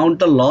যে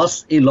অ্যামাউন্টটা লস,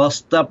 এই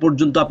লসটা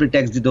পর্যন্ত আপনি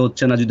ট্যাক্স দিতে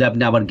হচ্ছে না যদি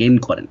আপনি আবার গেইন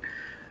করেন।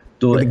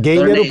 তো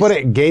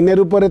গেইনের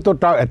উপরে তো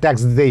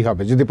ট্যাক্স দিতেই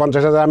হবে। যদি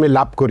 50,000 আমি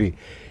লাভ করি,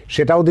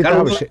 সেটাও দিতে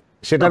হবে।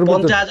 সেটার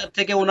 50,000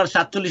 থেকে ওনার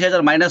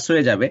 47,000 মাইনাস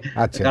হয়ে যাবে,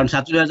 কারণ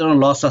 47,000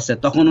 লস আছে,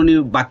 তখন উনি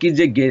বাকি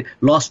যে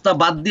লসটা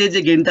বাদ দিয়ে যে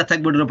গেইনটা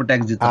থাকবে ওটার উপর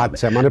ট্যাক্স দিতে হবে।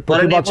 আচ্ছা, মানে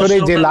প্রতি বছরে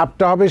যে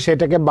লাভটা হবে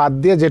সেটাকে বাদ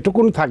দিয়ে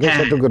যেটুকুন থাকে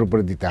সেটুকুর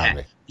উপরে দিতে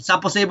হবে।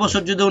 সাপোজ এই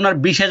বছর যদি ওনার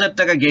 20,000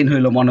 টাকা গেইন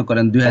হইলো মনে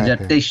করেন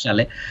 2023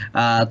 সালে,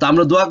 তো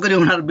আমরা দোয়া করি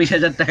ওনার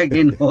 20,000 টাকা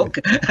গেইন হোক।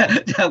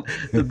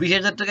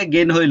 20,000 টাকা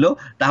গেইন হইলো,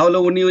 তাহলে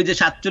উনি ওই যে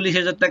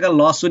 47,000 টাকা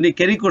লস উনি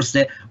ক্যারি করছে,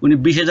 উনি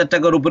 20,000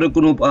 টাকার উপরে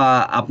কোনো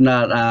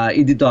আপনার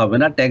দিতে হবে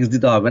না, ট্যাক্স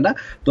দিতে হবে না।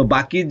 তো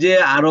বাকি যে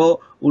আরো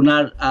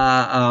ওনার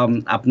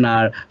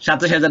আপনার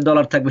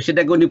 $27,000 থাকবে,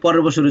 সেটাকে উনি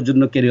পরের বছরের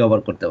জন্য ক্যারি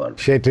ওভার করতে পারবেন।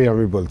 সেটাই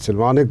আমি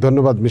বলছিলাম। অনেক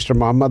ধন্যবাদ মিস্টার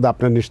মোহাম্মদ,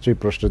 আপনার নিশ্চয়ই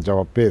প্রশ্নের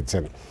জবাব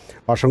পেয়েছেন।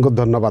 অসংখ্য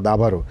ধন্যবাদ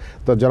আবারও।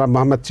 তো জনাব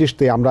মোহাম্মদ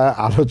চিশতি, আমরা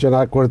আলোচনা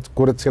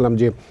করেছিলাম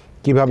যে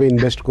কিভাবে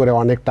ইনভেস্ট করে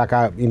অনেক টাকা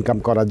ইনকাম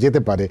করা যেতে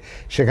পারে।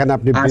 সেখানে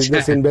আপনি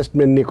বিজনেস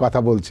ইনভেস্টমেন্ট নিয়ে কথা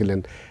বলছিলেন,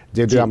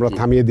 যেহেতু আমরা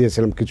থামিয়ে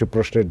দিয়েছিলাম কিছু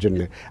প্রশ্নের জন্য।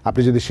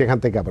 আপনি যদি সেখান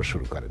থেকে আবার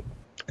শুরু করেন।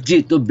 জি,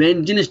 তো মেইন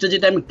জিনিসটা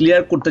যেটা আমি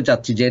ক্লিয়ার করতে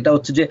চাচ্ছি যে এটা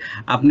হচ্ছে যে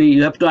আপনি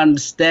you have to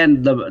understand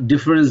the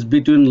difference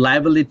between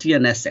liability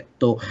and asset.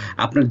 তো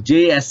আপনার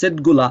যে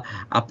অ্যাসেটগুলা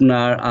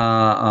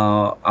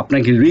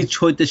আপনাকে রিচ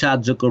হইতে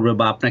সাহায্য করবে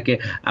বা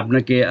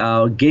আপনাকে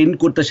গেইন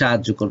করতে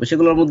সাহায্য করবে,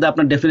 সেগুলোর মধ্যে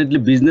আপনার ডেফিনেটলি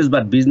বিজনেস,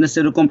 বাট বিজনেস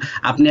এরকম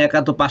আপনি একা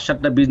তো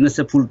 5-7টা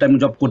বিজনেসে ফুল টাইম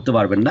জব করতে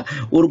পারবেন না।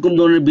 ওরকম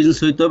ধরনের বিজনেস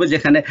হইতে হবে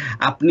যেখানে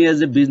আপনি এজ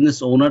এ বিজনেস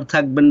ওনার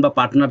থাকবেন বা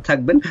পার্টনার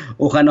থাকবেন,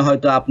 ওখানে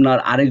হয়তো আপনার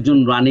আরেকজন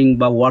রানিং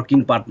বা ওয়ার্কিং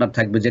পার্টনার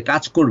থাকবে যে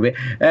কাজ করবে,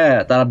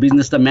 তারা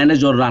বিজনেসটা ম্যানেজ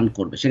ও রান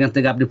করবে, সেখান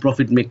থেকে আপনি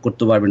প্রফিট মেক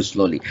করতে পারবেন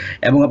স্লোলি।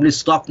 এবং আপনি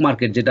স্টক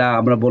মার্কেট, যেটা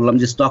আমরা বললাম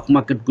যে stock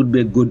market could B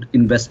a good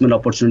investment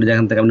opportunity,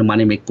 যেখান থেকে আপনি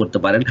মানি মেক করতে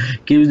পারেন।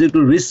 কেউ যদি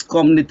একটু রিস্ক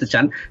কম নিতে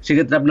চান,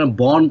 সেক্ষেত্রে আপনার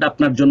বন্ড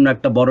আপনার জন্য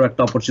একটা বড়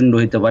একটা অপরচুনিটি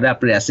হতে পারে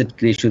আপনার অ্যাসেট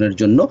ক্রিয়েশনের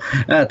জন্য।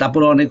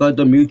 তারপরে অনেক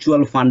হয়তো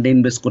মিউচুয়াল ফান্ডে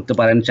ইনভেস্ট করতে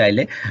পারেন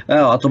চাইলে,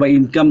 অথবা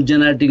income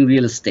generating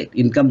real estate.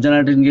 Income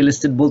generating real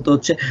estate বলতে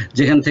হচ্ছে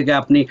যেখান থেকে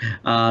আপনি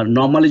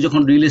নর্মালি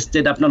যখন রিয়েল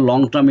এস্টেট আপনার লং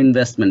টার্ম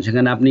ইনভেস্টমেন্ট,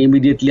 সেখানে আপনি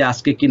ইমিডিয়েটলি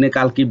আজকে কিনে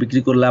কালকে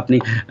বিক্রি করলে আপনি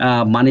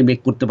মানি মেক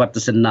করতে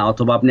পারতেছেন না,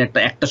 অথবা আপনি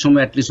একটা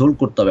সময় অ্যাটলিস্ট হোল্ড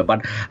করতে হবে। বাট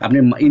আপনি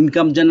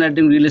ইনকাম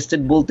জেনারেটিং রিয়েল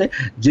এস্টেট বলতে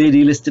যে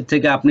রিয়েল এস্টেট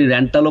থেকে আপনি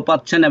রেন্টালও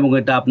পাচ্ছেন এবং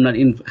এটা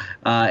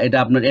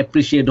আপনার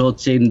অ্যাপ্রিসিয়েট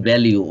হচ্ছে ইন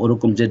ভ্যালিউ,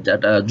 ওরকম যে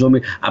জমি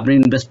আপনার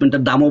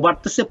ইনভেস্টমেন্টের দামও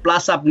বাড়তেছে,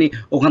 প্লাস আপনি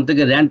ওখান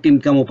থেকে রেন্ট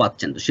ইনকামও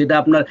পাচ্ছেন, তো সেটা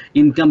আপনার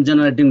ইনকাম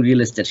জেনারেটিং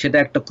রিয়েল এস্টেট, সেটা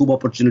একটা খুব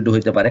অপরচুনিটি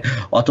হতে পারে।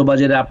 অথবা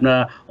যেটা আপনারা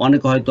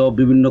অনেকে হয়তো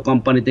বিভিন্ন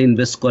কোম্পানিতে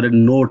ইনভেস্ট করেন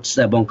নোটস,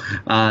 এবং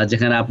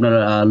যেখানে আপনার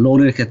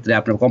লোনের ক্ষেত্রে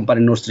আপনার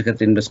কোম্পানির নোটসের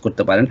ক্ষেত্রে ইনভেস্ট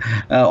করতে পারেন,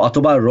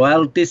 অথবা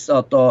রয়্যালটিস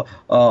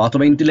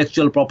অথবা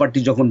ইন্টেলেকচুয়াল প্রপার্টি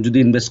যখন যদি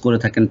ইনভেস্ট করে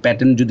থাকেন,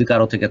 প্যাটেন্ট যদি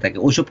কারো থেকে থাকে,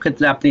 ওইসব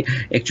ক্ষেত্রে আপনি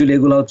অ্যাকচুয়ালি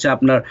এগুলো হচ্ছে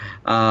আপনার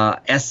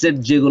অ্যাসেট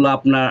যেগুলো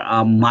আপনার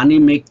মানি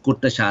মেক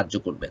করতে সাহায্য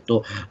করবে। তো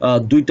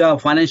দুইটা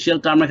ফাইন্যান্সিয়াল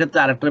টার্মের ক্ষেত্রে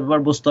আরেকটা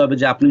ব্যাপার বুঝতে হবে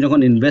যে আপনি যখন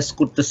ইনভেস্ট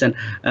করতেছেন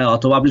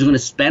অথবা আপনি যখন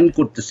স্পেন্ড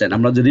করতেছেন,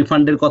 আমরা যে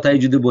রিফান্ডের কথাই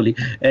যদি বলি,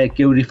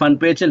 কেউ রিফান্ড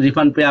পেয়েছেন,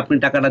 রিফান্ড পেয়ে আপনি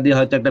টাকাটা দিয়ে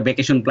হয়তো একটা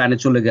ভ্যাকেশন প্ল্যানে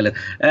চলে গেলেন,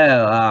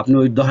 আপনি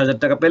ওই 10,000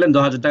 টাকা পেলেন,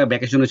 10,000 টাকা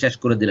ভ্যাকেশনে শেষ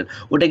করে দিলেন,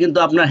 ওটা কিন্তু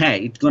আপনার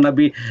ইট গোনা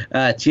বি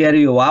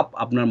চেয়ারি আপ,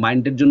 আপনার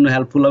মাইন্ডের জন্য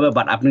হেল্পফুল হবে,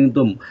 বাট আপনি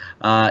কিন্তু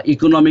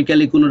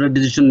ইকোনমিক্যালি কোনো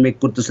ডিসিশন মেক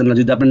করতেছেন না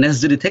যদি আপনার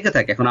নেসেসারি থেকে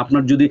থাকে। এখন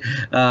আপনার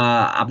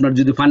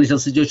যদি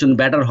ফাইন্যান্সিয়াল সিচুয়েশন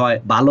বেটার হয়,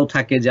 ভালো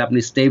থাকে, যে আপনি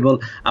স্টেবল,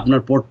 আপনার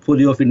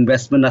পোর্টফোলিও অফ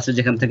ইনভেস্টমেন্ট আছে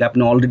যেখান থেকে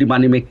আপনি অলরেডি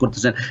মানি মেক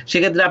করতেছেন,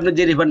 সেক্ষেত্রে আপনি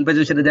যে রিফান্ড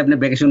পেয়েছেন সেটা দিয়ে আপনি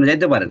ভ্যাকেশনে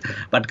যাইতে পারেন।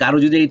 বাট কারো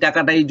যদি এই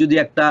টাকাটাই যদি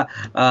একটা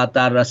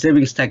তার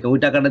সেভিংস থাকে, ওই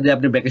টাকাটা দিয়ে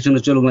আপনি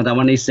ভ্যাকেশনে চলুন না, তার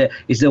মানে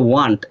it's a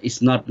want, it's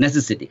not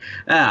necessity.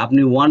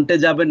 আপনি ওয়ান্টে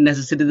যাবেন,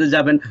 নেসেসিটিতে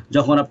যাবেন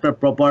যখন আপনার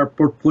প্রপার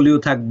পোর্টফোলিও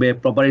থাকবে,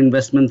 প্রপার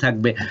ইনভেস্টমেন্ট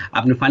থাকবে,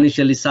 আপনি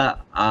ফাইন্যান্সিয়ালি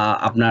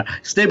আপনার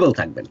স্টেবল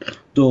থাকবেন।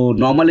 তো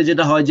নর্মালি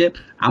যেটা হয় যে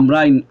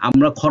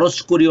আমরা খরচ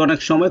করি, অনেক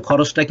সময়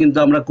খরচটা কিন্তু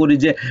আমরা করি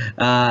যে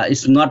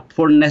ইটস নট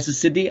ফর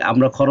নেসেসিটি,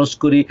 আমরা খরচ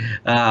করি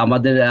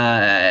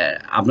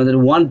আপনাদের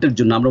ওয়ান্টের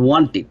জন্য, আমরা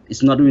want it,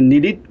 it's not we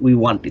need it, we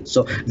want it.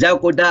 So যাই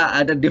হোক, ওইটা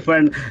একটা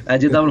ডিফারেন্ট,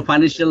 যেহেতু আমরা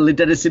ফাইন্যান্সিয়াল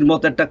লিটারেসির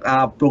মতো একটা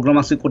প্রোগ্রাম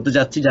আজকে করতে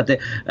যাচ্ছি, যাতে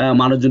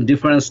মানুষজন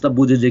ডিফারেন্সটা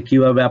বুঝে যে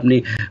কীভাবে আপনি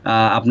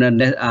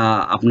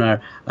আপনার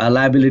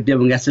লায়াবিলিটি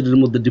এবং অ্যাসেটের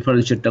মধ্যে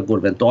ডিফারেন্সিয়েটটা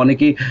করবেন। তো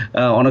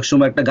অনেক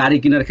সময় একটা গাড়ি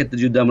কেনার ক্ষেত্রে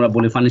যদি আমরা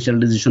বলি ফাইন্যান্সিয়াল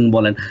ডিসিশন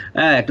বলেন,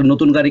 একটা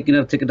নতুন গাড়ি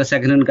কেনার থেকে একটা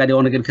সেকেন্ড হ্যান্ড গাড়ি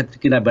অনেকের ক্ষেত্রে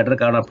কিনা বেটার,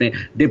 কারণ আপনি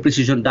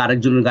ডেপ্রিসিয়েশনটা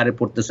আরেকজনের গাড়ি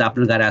পড়তেছে,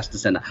 আপনার গাড়ি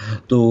আসতেছে না।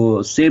 তো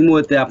সেম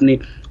ওয়েতে আপনি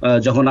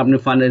যখন আপনি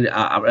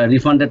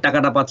রিফান্ডের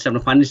টাকাটা পাচ্ছেন,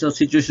 আপনার ফাইন্যান্সিয়াল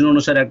সিচুয়েশন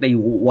অনুসারে একটা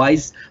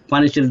ওয়াইজ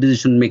ফাইন্যান্সিয়াল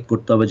ডিসিশন মেক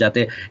করতে হবে,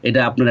 যাতে এটা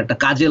আপনার একটা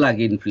কাজে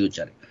লাগে ইন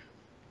ফিউচারে।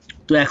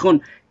 তো এখন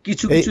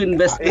কিছু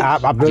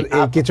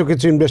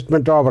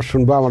ইনভেস্টমেন্ট আবার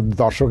শুনবো। আমার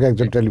দর্শক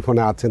একজন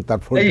টেলিফোনে আছেন, তার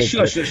ফোন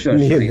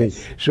নিয়ে নেই।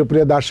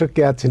 সুপ্রিয় দর্শক,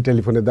 কে আছেন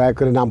টেলিফোনে? দয়া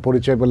করে নাম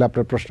পরিচয় বলে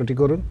আপনার প্রশ্নটি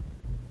করুন।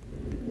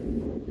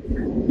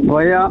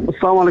 ভাইয়া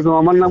আসসালামু আলাইকুম,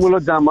 আমার নাম হলো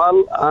জামাল।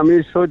 আমি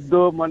সদ্য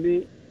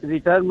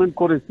রিটায়ারমেন্ট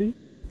করেছি।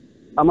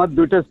 আমার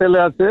 2টা ছেলে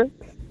আছে,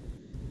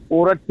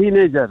 ওরা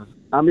টিনেজার।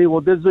 আমি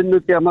ওদের জন্য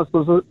কি আমার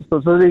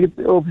সোশ্যাল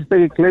অফিস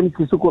থেকে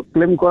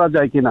ক্লেম করা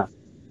যায় কিনা?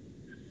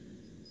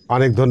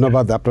 অনেক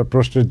ধন্যবাদ আপনার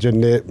প্রশ্নের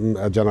জন্য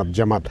জনাব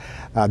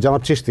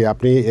জামাল চিশতি।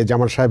 আপনি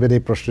জামাল সাহেবের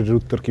এই প্রশ্নের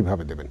উত্তর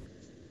কিভাবে দেবেন?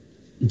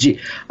 জি,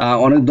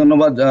 অনেক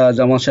ধন্যবাদ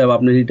জামাল সাহেব,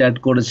 আপনি রিটায়ার্ড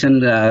করেছেন,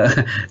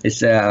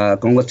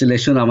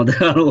 কংগ্রাচুলেশন। আমাদের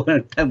আরো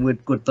একটা ওয়েট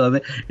করতে হবে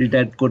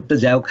রিটায়ার্ড করতে।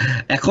 যাই হোক,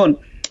 এখন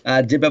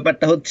যে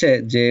ব্যাপারটা হচ্ছে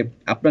যে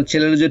আপনার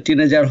ছেলেরা যদি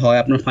টিনেজার হয়,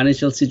 আপনার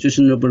ফাইন্যান্সিয়াল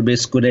সিচুয়েশনের উপর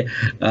বেস করে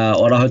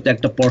ওরা হয়তো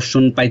একটা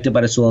পোরশন পাইতে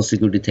পারে সোশ্যাল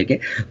সিকিউরিটি থেকে।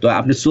 তো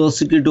আপনি সোশ্যাল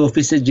সিকিউরিটি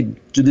অফিসে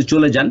যদি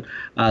চলে যান,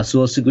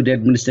 সোশ্যাল সিকিউরিটি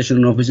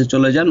অ্যাডমিনিস্ট্রেশনের অফিসে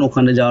চলে যান,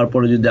 ওখানে যাওয়ার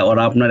পরে যদি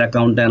ওরা আপনার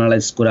অ্যাকাউন্টটা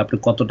অ্যানালাইজ করে আপনি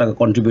কত টাকা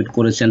কন্ট্রিবিউট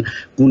করেছেন,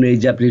 কোন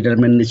এজে আপনি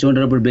রিটায়ারমেন্ট নিচ্ছেন,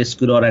 ওটার উপর বেস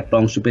করে ওরা একটা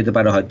অংশ পেতে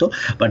পারে হয়তো।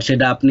 বাট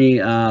সেটা আপনি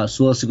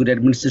সোশ্যাল সিকিউরিটি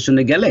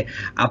অ্যাডমিনিস্ট্রেশনে গেলে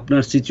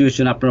আপনার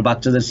সিচুয়েশন, আপনার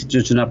বাচ্চাদের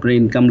সিচুয়েশন, আপনার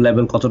ইনকাম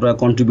লেভেল, কত টাকা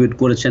কন্ট্রিবিউট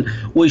করেছেন,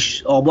 ওই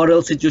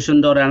ওভারঅল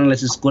সিচুয়েশনটা ওরা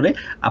অ্যানালাইসিস করে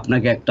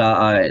আপনাকে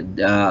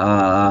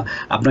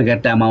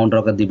একটা অ্যামাউন্ট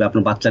ওরা দিবে।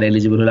 আপনার বাচ্চারা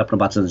এলিজিবল হলে আপনার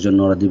বাচ্চাদের জন্য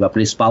ওরা দিবে,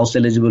 আপনার স্পাউস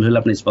এলিজিবল হলে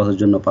আপনার স্পাউসের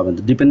জন্য পাবেন।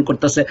 তো ডিপেন্ড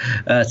করতেছে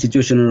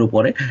সিচুয়েশনের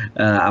উপরে।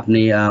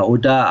 আপনি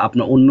ওইটা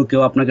আপনার অন্য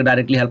কেউ আপনাকে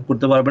ডাইরেক্টলি হেল্প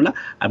করতে পারবে না,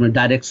 আপনি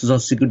ডাইরেক্ট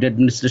সোশ্যাল সিকিউরিটি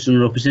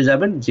অ্যাডমিনিস্ট্রেশনের অফিসে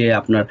যাবেন, যে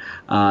আপনার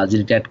যে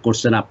রিটায়ার্ড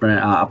করছেন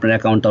আপনার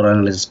অ্যাকাউন্টটা ওরা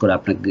অ্যানালাইসিস করে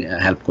আপনাকে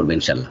হেল্প করবে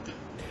ইনশাল্লাহ।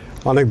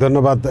 অনেক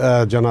ধন্যবাদ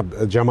জনাব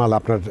জামাল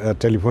আপনার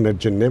টেলিফোনের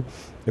জন্য,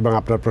 এবং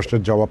আপনার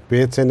প্রশ্নের জবাব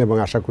পেয়েছেন, এবং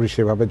আশা করি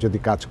সেভাবে যদি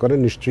কাজ করেন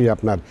নিশ্চয়ই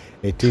আপনার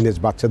এই টিনেজ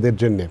বাচ্চাদের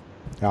জন্য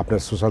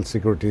আপনার সোশ্যাল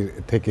সিকিউরিটি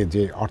থেকে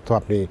যে অর্থ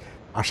আপনি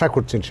আশা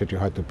করছেন সেটি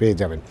হয়তো পেয়ে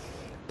যাবেন।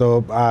 তো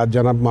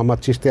জনাব মোহাম্মদ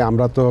চিশতি,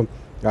 আমরা তো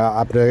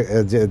আপনার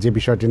যে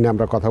বিষয়টি নিয়ে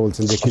আমরা কথা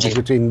বলছেন যে কিছু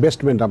কিছু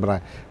ইনভেস্টমেন্ট আমরা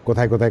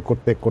কোথায় কোথায়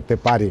করতে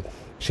পারি,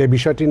 সেই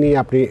বিষয়টি নিয়ে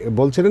আপনি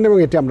বলছিলেন, এবং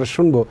এটি আমরা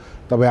শুনবো।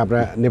 তবে আমরা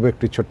নেব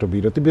একটি ছোট্ট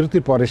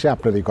বিরতির পরে এসে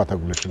আপনার এই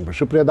কথাগুলো শুনবো।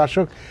 সুপ্রিয়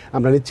দর্শক,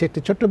 আমরা নিচ্ছি একটি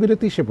ছোট্ট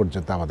বিরতি, সে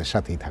পর্যন্ত আমাদের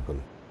সাথেই থাকুন।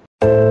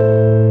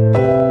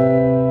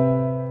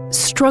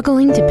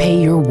 Struggling to pay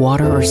your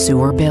water or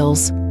sewer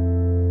bills?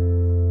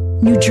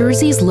 New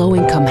Jersey's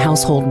low-income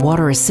household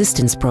water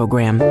assistance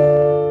program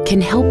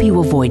can help you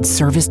avoid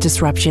service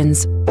disruptions,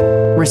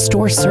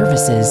 restore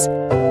services,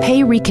 pay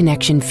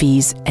reconnection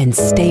fees, and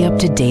stay up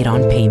to date on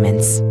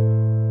payments.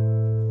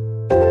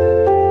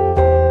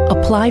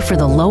 Apply for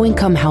the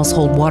Low-Income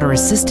Household Water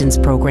Assistance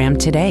Program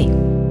today.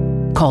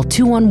 Call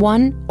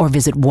 211 or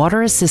visit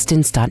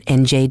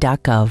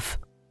waterassistance.nj.gov.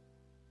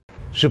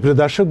 সুপ্রিয়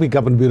দর্শক,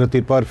 বিজ্ঞাপন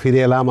বিরতির পর ফিরে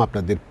এলাম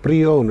আপনাদের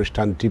প্রিয়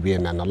অনুষ্ঠান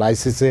টিভিএন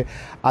অ্যানালাইসিসে।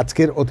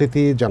 আজকের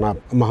অতিথি জনাব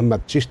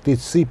Mohammad Chishti,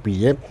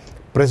 CPA,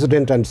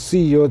 president and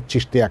CEO,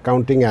 Chishti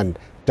accounting and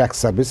tax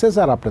services.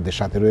 আর আপনাদের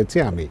সাথে রয়েছে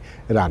আমি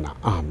রানা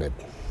আহমেদ।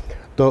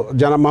 তো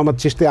জনাব মোহাম্মদ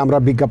চিশতি, আমরা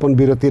বিজ্ঞাপন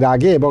বিরতির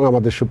আগে এবং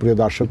আমাদের সুপ্রিয়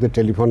দর্শকদের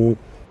টেলিফোন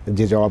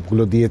যে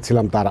জবাবগুলো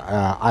দিয়েছিলাম তার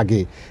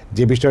আগে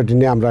যে বিষয়টি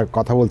নিয়ে আমরা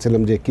কথা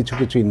বলছিলাম যে কিছু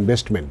কিছু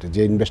ইনভেস্টমেন্ট,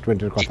 যে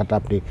ইনভেস্টমেন্টের কথাটা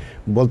আপনি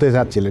বলতে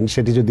চাচ্ছিলেন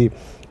সেটি যদি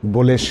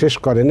বলে শেষ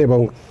করেন, এবং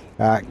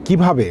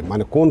কিভাবে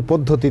মানে কোন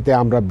পদ্ধতিতে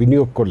আমরা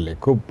বিনিয়োগ করলে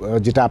খুব,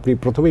 যেটা আপনি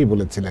প্রথমেই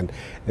বলেছিলেন,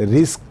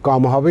 রিস্ক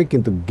কম হবে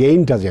কিন্তু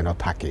গেইনটা যেন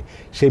থাকে,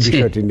 সেই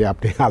বিষয়টি নিয়ে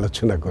আপনি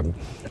আলোচনা করুন।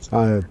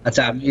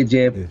 আচ্ছা, আমি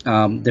যে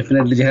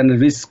ডেফিনেটলি যেখানে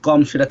রিস্ক কম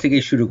সেটা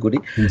থেকেই শুরু করি,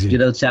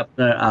 যেটা হচ্ছে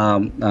আপনার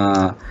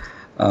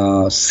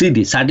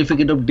সিডি,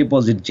 সার্টিফিকেট অফ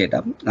ডিপোজিট, যেটা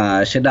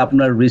সেটা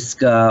আপনার রিস্ক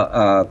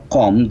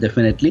কম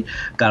ডেফিনেটলি,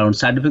 কারণ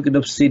সার্টিফিকেট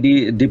অফ সিডি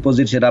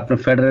ডিপোজিট সেটা আপনার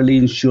ফেডারেলি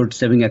ইনস্যুরড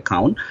সেভিং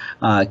অ্যাকাউন্ট,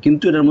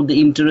 কিন্তু এটার মধ্যে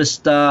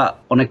ইন্টারেস্টটা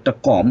অনেকটা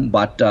কম।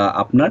 বাট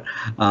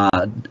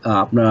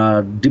আপনার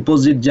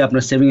ডিপোজিট যে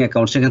আপনার সেভিং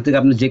অ্যাকাউন্ট, সেখান থেকে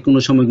আপনি যে কোনো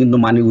সময় কিন্তু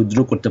মানি উইথড্র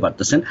করতে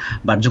পারতেছেন।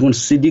 বাট যখন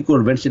সিডি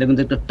করবেন সেটা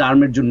কিন্তু একটা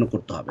টার্মের জন্য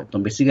করতে হবে। তো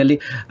বেসিক্যালি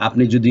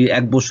আপনি যদি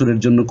 1 বছরের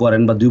জন্য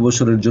করেন বা 2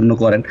 বছরের জন্য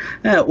করেন,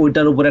 হ্যাঁ,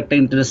 ওইটার উপর একটা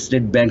ইন্টারেস্ট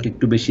রেট ব্যাংক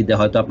একটু বেশি দেয়,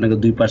 হয়তো আপনাকে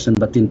 2%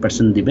 বা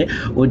 3% দিবে।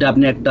 ওইটা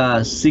আপনি একটা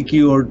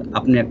সিকিউরড,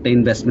 আপনি একটা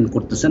ইনভেস্টমেন্ট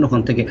করতেছেন,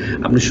 ওখান থেকে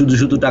আপনি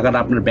শুধু টাকাটা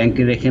আপনার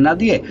ব্যাংকে রেখে না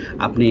দিয়ে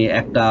আপনি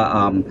একটা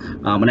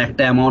মানে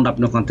একটা অ্যামাউন্ট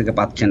আপনি ওখান থেকে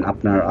পাচ্ছেন।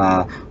 আপনার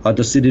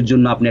হয়তো সিডির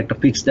জন্য আপনি একটা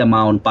ফিক্সড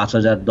অ্যামাউন্ট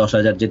 5,000,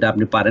 10,000 যেটা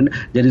আপনি পারেন,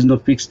 there is no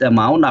fixed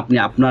amount. আপনি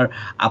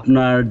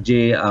আপনার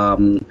যে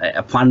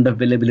ফান্ড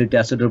অ্যাভেলেবিলিটি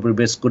আছে ওটার উপর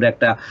বেস করে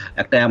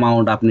একটা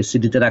অ্যামাউন্ট আপনি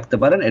সিডিতে রাখতে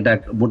পারেন। এটা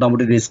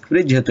মোটামুটি রিস্ক ফ্রি,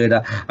 যেহেতু এটা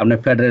আপনার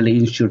ফেডারেলি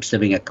ইনস্যুরড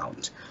সেভিং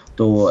অ্যাকাউন্ট।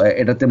 তো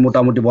এটাতে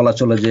মোটামুটি বলা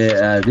চলে যে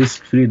রিস্ক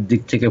ফ্রির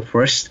দিক থেকে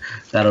ফার্স্ট,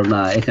 কারণ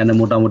এখানে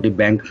মোটামুটি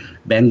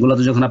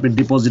ব্যাংকগুলোতে যখন আপনি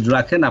ডিপোজিট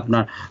রাখেন,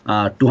 আপনার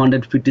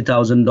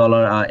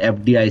 $250,000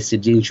 এফডিআইসি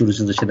যে ইন্স্যুরেন্স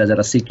আছে সেটা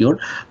যারা সিকিউর,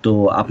 তো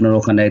আপনার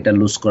ওখানে এটা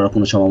লুজ করার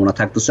কোনো সম্ভাবনা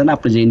থাকতেছে না।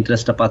 আপনি যে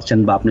ইন্টারেস্টটা পাচ্ছেন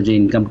বা আপনি যে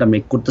ইনকামটা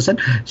মেক করতেছেন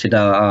সেটা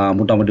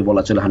মোটামুটি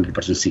বলা চলে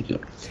 100%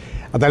 সিকিউর।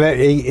 তাহলে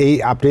এই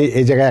আপনি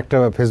এই জায়গায় একটা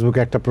ফেসবুকে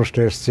একটা প্রশ্ন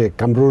এসছে,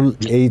 কামরুল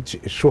এইচ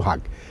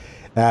সোহাগ,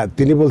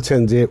 তিনি বলছেন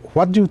যে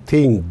what do you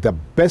think the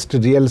best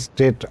real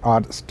estate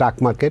or stock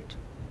market?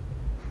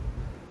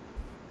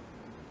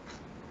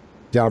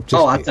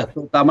 আচ্ছা, তো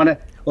তার মানে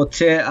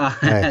হচ্ছে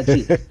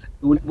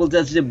উনি বলতে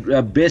চাচ্ছেন যে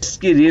বেস্ট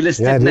কি রিয়েল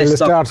এস্টেট না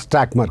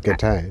স্টক মার্কেট?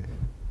 হ্যাঁ,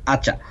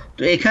 আচ্ছা,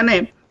 তো এখানে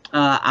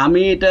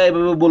আমি এটা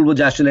এভাবে বলবো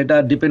যে আসলে এটা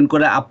ডিপেন্ড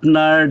করে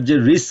আপনার যে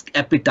রিস্ক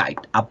অ্যাপিটাইট,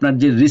 আপনার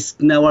যে রিস্ক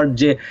নেওয়ার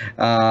যে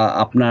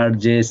আপনার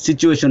যে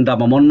সিচুয়েশনটা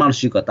বা মন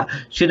মানসিকতা,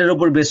 সেটার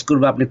উপর বেস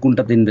করবে আপনি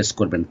কোনটাতে ইনভেস্ট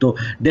করবেন। তো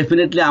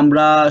ডেফিনেটলি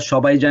আমরা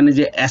সবাই জানি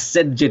যে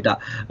অ্যাসেট যেটা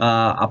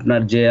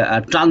আপনার যে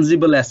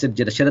ট্রানজিবল অ্যাসেট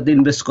যেটা, সেটাতে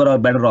ইনভেস্ট করা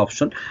বেটার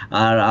অপশন।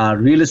 আর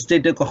রিয়েল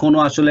এস্টেটে কখনো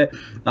আসলে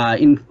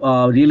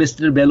রিয়েল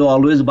এস্টেটের ভ্যালু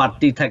অলওয়েজ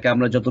বাড়তেই থাকে,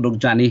 আমরা যতটুকু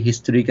জানি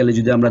হিস্টোরিক্যালি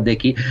যদি আমরা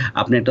দেখি,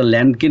 আপনি একটা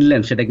ল্যান্ড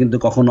কিনলেন সেটা কিন্তু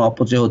কখনো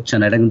অপচয় হচ্ছে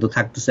না, এটা কিন্তু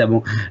থাকতেছে,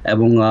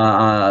 এবং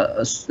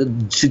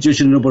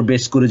সিচুয়েশনের উপর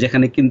বেস করে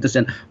যেখানে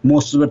কিনতেছেন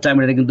মোস্ট অফ দ্য টাইম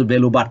এটা কিন্তু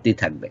ভ্যালু বাড়তেই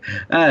থাকবে।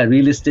 হ্যাঁ,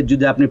 রিয়েল এস্টেট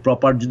যদি আপনি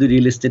প্রপার যদি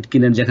রিয়েল এস্টেট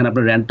কিনেন যেখানে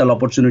আপনার রেন্টাল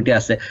অপরচুনিটি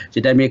আছে,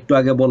 যেটা আমি একটু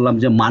আগে বললাম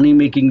যে মানি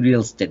মেকিং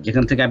রিয়েল এস্টেট,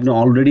 যেখান থেকে আপনি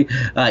অলরেডি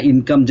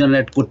ইনকাম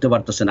জেনারেট করতে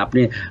পারতেছেন।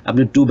 আপনি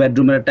 2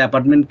 বেডরুমের একটা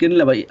অ্যাপার্টমেন্ট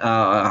কিনলেন বা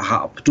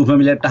 2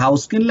 ফ্যামিলির একটা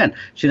হাউস কিনলেন,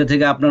 সেটা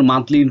থেকে আপনার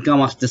মান্থলি ইনকাম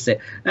আসতেছে।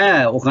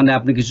 হ্যাঁ, ওখানে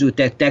আপনি কিছু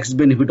ট্যাক্স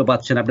বেনিফিটও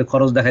পাচ্ছেন, আপনি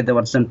খরচ দেখাতে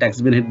পারছেন, ট্যাক্স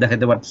বেনিফিট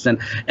দেখাতে পারতেছেন,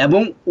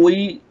 এবং ওই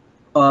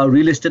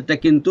রিয়েল এস্টেটটা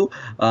কিন্তু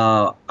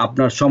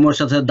আপনার সময়ের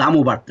সাথে সাথে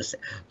দামও বাড়তেছে।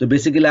 তো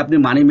বেসিক্যালি আপনি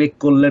মানি মেক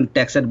করলেন,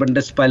 ট্যাক্স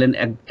অ্যাডভান্টেজ পাইলেন,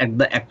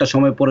 একটা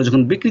সময় পরে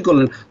যখন বিক্রি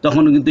করলেন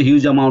তখন কিন্তু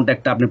হিউজ অ্যামাউন্ট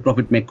একটা আপনি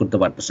প্রফিট মেক করতে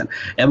পারতেছেন।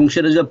 এবং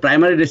সেটা যদি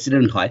প্রাইমারি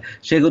রেসিডেন্ট হয়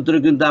সেক্ষেত্রে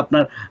কিন্তু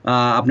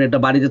আপনি একটা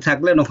বাড়িতে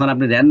থাকলেন, ওখানে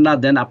আপনি রেন্ট না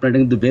দেন, আপনার এটা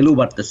কিন্তু ভ্যালু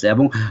বাড়তেছে।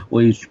 এবং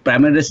ওই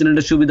প্রাইমারি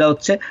রেসিডেন্টের সুবিধা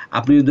হচ্ছে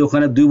আপনি যদি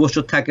ওখানে 2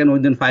 বছর থাকেন,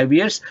 উইদিন 5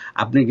 ইয়ার্স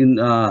আপনি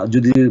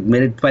যদি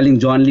মেরিট ফাইলিং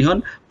জয়েন্টলি হন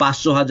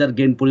 500,000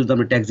 গেইন পর্যন্ত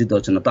আপনি ট্যাক্স দিতে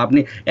হচ্ছে না। তো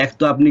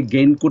আপনি গেইন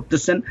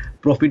করতেছেন,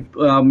 প্রফিট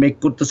মেক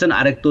করতেছেন,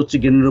 আরেকটা হচ্ছে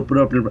গেইনের উপরে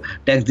আপনার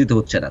ট্যাক্স দিতে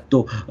হচ্ছে না। তো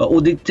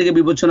ওদিক থেকে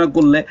বিবেচনা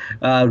করলে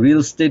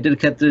রিয়েল এস্টেটের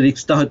ক্ষেত্রে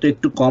রিস্কটা হয়তো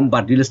একটু কম,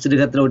 বাট রিয়েল এস্টেটের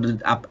ক্ষেত্রে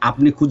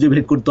আপনি খুঁজে বের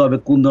করতে হবে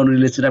কোন ধরনের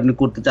রিয়েল এস্টেট আপনি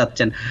করতে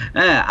চাচ্ছেন।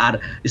 হ্যাঁ, আর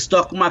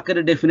স্টক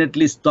মার্কেটে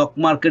ডেফিনেটলি স্টক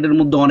মার্কেটের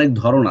মধ্যে অনেক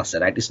ধরন আছে,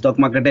 রাইট? স্টক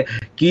মার্কেটে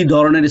কি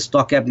ধরনের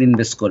স্টকে আপনি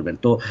ইনভেস্ট করবেন।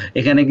 তো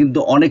এখানে কিন্তু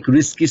অনেক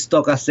রিস্কি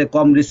স্টক আছে,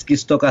 কম রিস্কি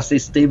স্টক আছে,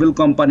 স্টেবল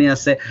কোম্পানি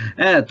আছে।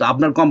 হ্যাঁ, তো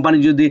আপনার কোম্পানি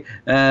যদি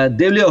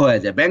দেউলিয়া হয়ে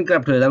যায়,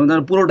 ব্যাংকরাপ্ট হয়ে যায়,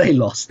 পুরোটাই পুরাটাই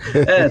লস।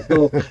 তো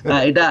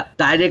এটা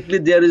directly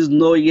there is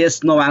no yes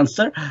no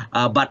answer,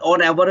 but on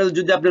average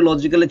যদি আপনি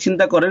লজিক্যালি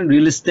চিন্তা করেন,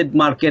 real estate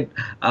market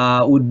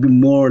would be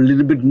more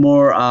little bit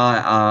more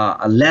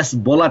less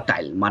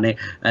volatile, মানে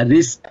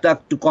রিস্কটা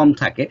একটু কম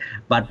থাকে।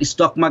 বাট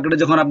স্টক মার্কেটে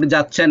যখন আপনি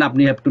যাচ্ছেন,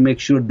 আপনি have to make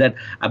sure that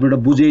আপনি ওটা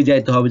বুঝেই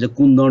যাইতে হবে যে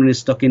কোন ধরনের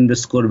স্টক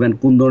ইনভেস্ট করবেন,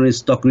 কোন ধরনের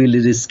স্টক রিয়েলি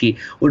রিস্কি,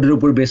 ওটার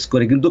উপর বেস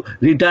করে। কিন্তু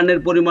রিটার্নের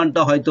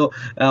পরিমাণটা হয়তো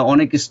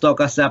অনেক স্টক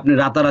আছে আপনি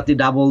রাতারাতি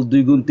ডাবল,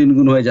 2 গুণ 3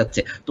 গুণ হয়ে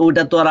যাচ্ছে, তো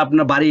ওটা তো আর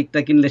আপনার বাড়ি একটা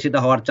কিনলে সেটা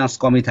হওয়ার চান্স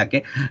কমই থাকে।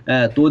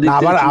 তো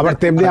আবার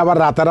তেমনি আবার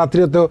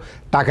রাতারাতিও তো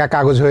টাকা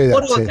কাগজ হয়ে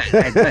যাচ্ছে।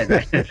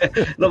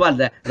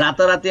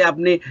 রাতারাতি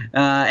আপনি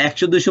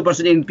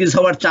 100-200% ইনক্রিজ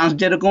হওয়ার চান্স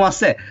যেরকম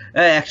আছে,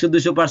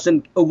 100-200%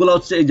 ওগুলো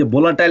হচ্ছে এই যে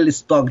ভোলাটাইল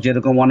স্টক,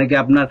 যেরকম অনেকে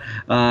আপনার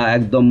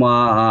একদম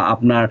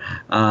আপনার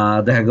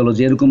দেখা গেল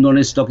যে এরকম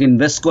ধরনের স্টক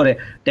ইনভেস্ট করে,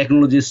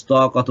 টেকনোলজি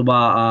স্টক অথবা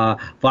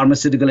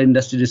ফার্মাসিউটিক্যাল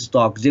ইন্ডাস্ট্রির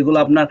স্টক, যেগুলো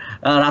আপনার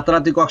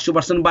রাতারাতি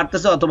 100%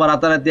 বাড়তেছে অথবা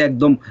রাতারাতি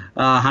একদম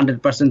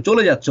 100%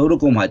 চলে যাচ্ছে,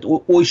 ওরকম হয়। তো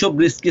ওইসব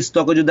রিস্কি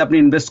স্টকে যদি আপনি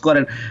ইনভেস্ট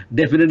করেন,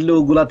 ডেফিনেটলি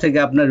ওগুলা থেকে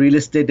আপনার রিয়েল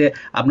এস্টেটে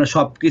আপনার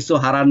সবকিছু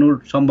হারানোর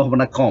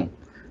সম্ভাবনা কম।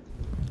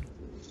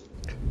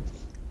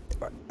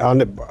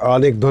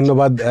 অনেক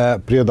ধন্যবাদ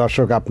প্রিয়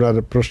দর্শক আপনার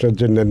প্রশ্নের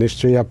জন্য।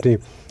 নিশ্চয়ই আপনি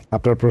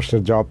আপনার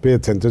প্রশ্নের জবাব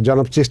পেয়েছেন। তো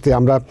জনাব চিশতি,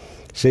 আমরা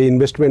সেই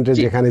ইনভেস্টমেন্টে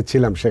যেখানে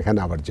ছিলাম সেখানে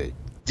আবার যাই।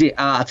 জি,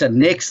 আচ্ছা,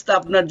 নেক্সট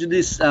আপনার যদি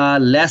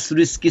লেস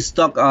রিস্কি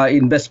স্টক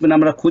ইনভেস্টমেন্ট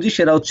আমরা খুঁজি,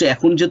 সেটা হচ্ছে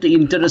এখন যেহেতু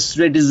interest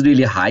rate is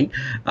really high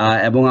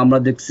এবং আমরা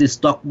দেখছি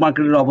স্টক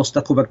মার্কেটের অবস্থা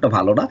খুব একটা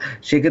ভালো না,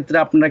 সেক্ষেত্রে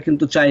আপনারা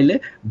কিন্তু চাইলে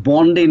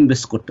বন্ডে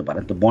ইনভেস্ট করতে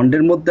পারেন। তো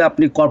বন্ডের মধ্যে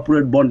আপনি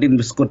কর্পোরেট বন্ডে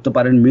ইনভেস্ট করতে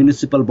পারেন,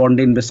 মিউনিসিপ্যাল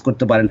বন্ডে ইনভেস্ট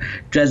করতে পারেন,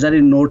 ট্রেজারি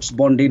নোটস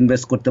বন্ডে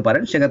ইনভেস্ট করতে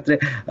পারেন। সেক্ষেত্রে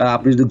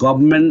আপনি যদি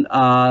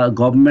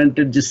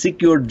গভর্নমেন্টের যে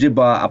সিকিউর যে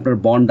বা আপনার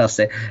বন্ড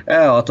আছে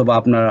অথবা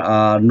আপনার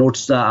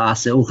নোটস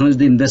আছে, ওখানে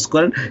যদি ইনভেস্ট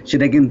করেন,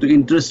 সেটা কিন্তু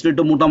ইন্টারেস্ট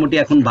রেটও মোটামুটি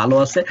এখন ভালো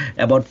আছে,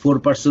 অ্যাবাউট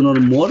 4% ওর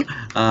মোর,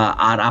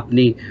 আর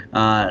আপনি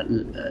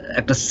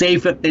একটা সেফ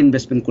একটা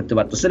ইনভেস্টমেন্ট করতে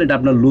পারতেছেন। এটা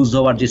আপনার লুজ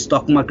হওয়ার যে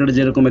স্টক মার্কেটে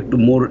যেরকম একটু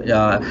মোর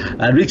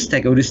রিস্ক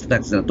থাকে, ওই রিস্ক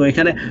থাকছে না। তো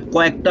এখানে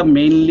কয়েকটা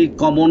মেইনলি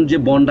কমন যে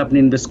বন্ড আপনি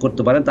ইনভেস্ট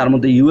করতে পারেন, তার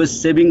মধ্যে ইউএস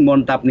সেভিং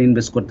বন্ডটা আপনি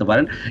ইনভেস্ট করতে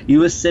পারেন।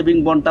 ইউএস সেভিং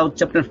বন্ডটা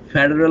হচ্ছে আপনার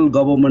ফেডারেল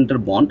গভর্নমেন্টের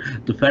বন্ড।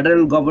 তো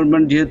ফেডারেল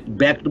গভর্নমেন্ট যেহেতু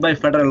ব্যাকড বাই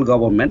ফেডারেল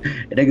গভর্নমেন্ট,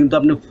 এটা কিন্তু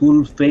আপনি ফুল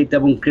ফেইথ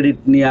এবং ক্রেডিট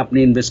নিয়ে আপনি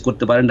ইনভেস্ট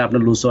করতে পারেন,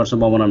 আপনার লুজ হওয়ার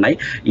সম্ভাবনা নাই।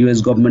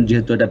 ইউএস গভর্নমেন্ট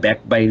যেহেতু এটা ব্যাক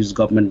বাই ইউএস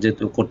গভর্নমেন্ট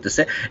যেহেতু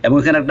করতেছে, এবং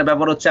এখানে একটা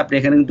ব্যাপার হচ্ছে আপনি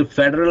এখানে কিন্তু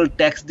ফেডারেল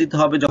ট্যাক্স দিতে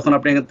হবে, যখন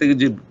আপনি এখান থেকে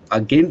যে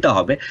গেইনটা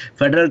হবে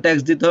ফেডারেল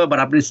ট্যাক্স দিতে হবে, বাট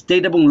আপনি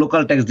স্টেট এবং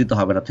লোকাল ট্যাক্স দিতে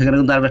হবে না। সেখানে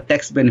কিন্তু একটা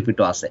ট্যাক্স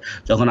বেনিফিটও আছে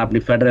যখন আপনি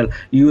ফেডারেল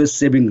ইউএস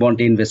সেভিং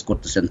বন্ডে ইনভেস্ট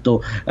করতেছেন। তো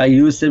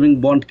ইউএস সেভিং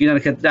বন্ড কেনার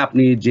ক্ষেত্রে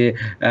আপনি যে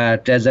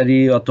ট্রেজারি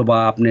অথবা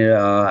আপনি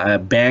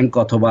ব্যাংক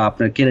অথবা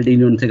আপনার ক্রেডিট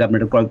ইউনিয়ন থেকে আপনি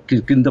এটা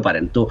কিনতে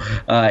পারেন। তো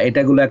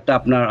এটাগুলো একটা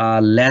আপনার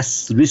লেস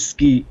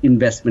রিস্কি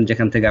ইনভেস্টমেন্ট,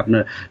 যেখান থেকে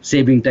আপনার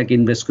সেভিংটাকে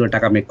ইনভেস্ট করে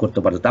টাকা মেক করতে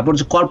পারেন। তারপর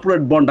হচ্ছে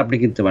কর্পোরেট বন্ড আপনি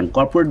কিনতে পারেন।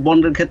 কর্পোরেট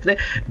বন্ডের ক্ষেত্রে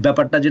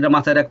ব্যাপারটা যেটা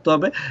মাথায় রাখতে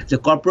হবে, যে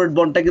কর্পোরেট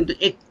বন্ডটা কিন্তু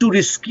একটু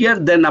রিস্কিয়ার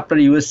দেন আপনার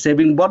ইউএস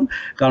সেভিং বন্ড,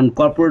 কারণ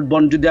কর্পোরেট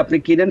বন্ড যদি আপনি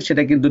কিনেন,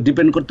 সেটা কিন্তু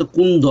ডিপেন্ড করতে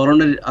কোন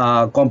ধরনের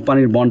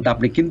কোম্পানির বন্ডটা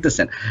আপনি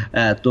কিনতেছেন।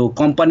 তো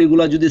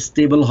কোম্পানিগুলো যদি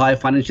স্টেবল হয়,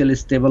 ফাইন্যান্সিয়ালি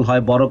স্টেবল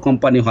হয়, বড়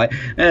কোম্পানি হয়,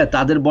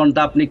 তাদের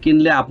বন্ডটা আপনি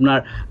কিনলে আপনার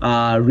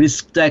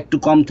রিস্কটা একটু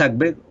কম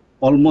থাকবে,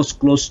 অলমোস্ট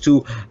ক্লোজ টু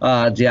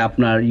যে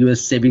আপনার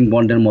ইউএস সেভিং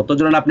বন্ডের মতো।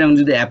 যেমন আপনি এখন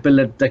যদি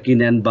অ্যাপেলেরটা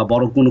কিনেন বা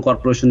বড় কোনো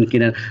কর্পোরেশন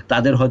কিনেন,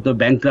 তাদের হয়তো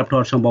ব্যাংকক্রাফট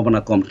হওয়ার সম্ভাবনা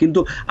কম, কিন্তু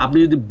আপনি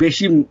যদি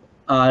বেশি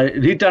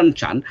রিটার্ন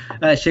চান,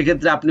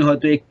 সেক্ষেত্রে আপনি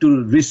হয়তো একটু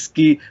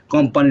রিস্কি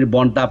কোম্পানির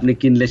বন্ডটা আপনি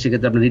কিনলে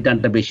সেক্ষেত্রে আপনার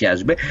রিটার্নটা বেশি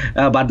আসবে।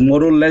 বাট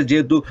মোরলেস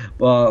যেহেতু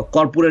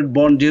কর্পোরেট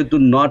বন্ড যেহেতু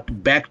নট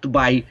ব্যাকড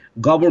বাই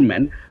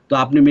গভর্নমেন্ট, তো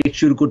আপনি মেক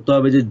শিওর করতে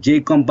হবে যে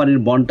কোম্পানির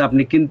বন্ডটা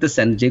আপনি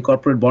কিনতেছেন, যে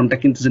কর্পোরেট বন্ডটা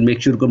কিনতেছেন, মেক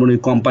শিওর করবেন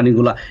ওই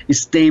কোম্পানিগুলো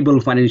স্টেবল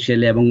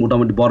ফাইন্যান্সিয়ালি এবং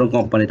মোটামুটি বড়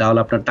কোম্পানি, তাহলে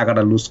আপনার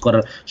টাকাটা লুজ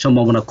করার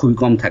সম্ভাবনা খুবই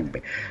কম থাকবে।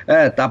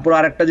 তারপর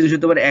আরেকটা জিনিস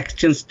হতে পারে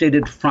exchange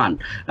traded fund.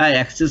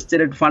 Exchange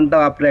traded ফান্ডটা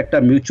আপনার একটা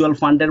মিউচুয়াল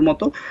ফান্ডের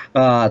মতো।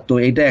 তো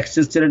এইটা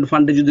এক্সচেঞ্জ ট্রেডেড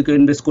ফান্ডে যদি কেউ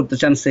ইনভেস্ট করতে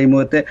চান, সেই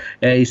মুহূর্তে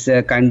it's a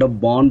kind of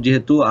bond,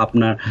 যেহেতু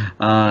আপনার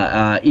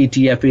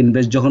ইটিএফ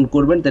ইনভেস্ট যখন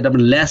করবেন, তো এটা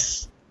আপনার লেস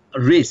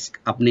রিস্ক,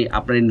 আপনি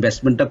আপনার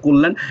ইনভেস্টমেন্টটা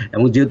করলেন।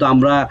 এবং যেহেতু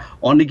আমরা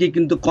অনেকেই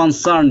কিন্তু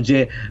কনসার্ন যে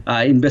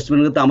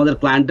ইনভেস্টমেন্ট করতে, আমাদের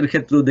ক্লায়েন্টের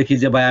ক্ষেত্রেও দেখি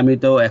যে ভাই আমি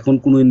তো এখন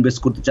কোনো ইনভেস্ট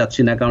করতে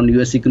চাচ্ছি না, কারণ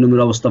ইউএস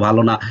ইকোনমির অবস্থা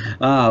ভালো না,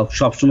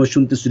 সবসময়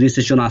শুনতেছি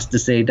রিসেশন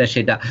আসতেছে, এটা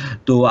সেটা।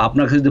 তো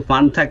আপনার কাছে যদি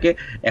ফান্ড থাকে,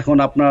 এখন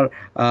আপনার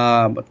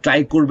ট্রাই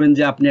করবেন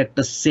যে আপনি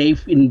একটা সেফ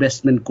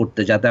ইনভেস্টমেন্ট করতে,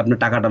 যাতে আপনার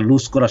টাকাটা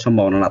লুজ করার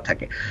সম্ভাবনা না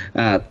থাকে।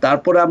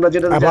 তারপরে আমরা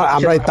যেটা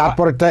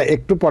তারপরটা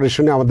একটু পরে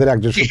শুনে, আমাদের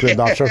একজন সুপ্রিয়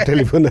দর্শক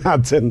টেলিফোনে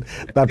আছেন,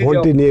 তার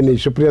ফোনটি নিয়ে নিই।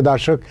 সুপ্রিয়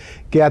দর্শক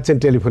কে আছেন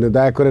টেলিফোনে,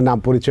 দয়া করে নাম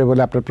পরিচয়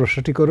বলে আপনার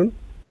প্রশ্নটি করুন।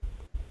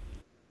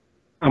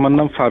 আমার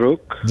নাম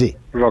ফারুক, জি,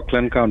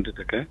 রকল্যান্ড কাউন্টি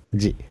থেকে।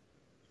 জি,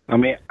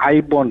 আমি আই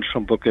বন্ড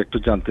সম্পর্কে একটু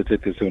জানতে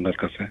চাইতেছি ওনার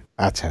কাছে।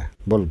 আচ্ছা,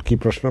 বলুন কি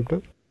প্রশ্ন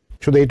আপনার?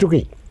 শুধু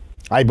এইটুকুই,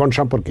 আই বন্ড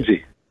সম্পর্কে? জি।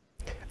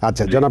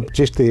 আচ্ছা, জনাব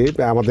চিশতি,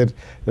 আমাদের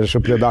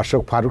সুপ্রিয়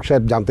দর্শক ফারুক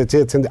সাহেব জানতে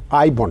চেয়েছেন যে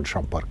আই বন্ড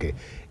সম্পর্কে,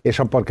 এ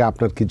সম্পর্কে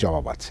আপনার কি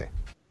জবাব আছে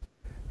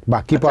বা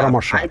কি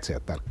পরামর্শ আছে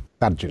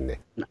তার জন্য?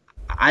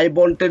 আই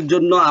বন্ডের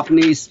জন্য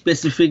আপনি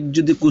স্পেসিফিক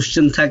যদি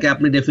কোশ্চেন থাকে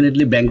আপনি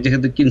ডেফিনেটলি ব্যাংক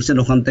যেখানে কিনছেন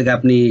ওখান থেকে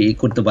আপনি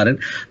করতে পারেন।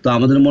 তো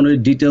আমাদের মনে হয়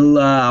ডিটেল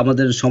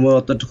আমাদের সময়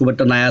অত খুব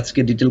একটা নাই আজকে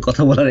ডিটেল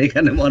কথা বলার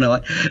এখানে মনে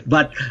হয়,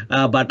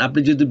 বাট আপনি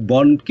যদি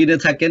বন্ড কিনে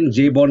থাকেন,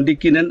 যে বন্ডই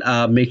কিনেন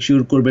মেক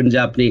শিওর করবেন যে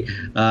আপনি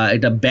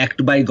এটা backed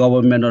by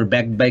government or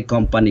backed by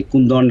company,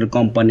 কোন ধরনের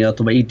কোম্পানি,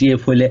 অথবা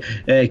ইটিএফ হলে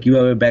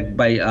কিভাবে ব্যাকড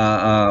বাই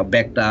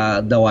ব্যাকটা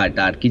দেওয়া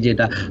এটা আর কি,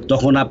 যেটা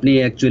তখন আপনি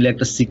অ্যাকচুয়ালি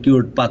একটা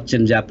সিকিউর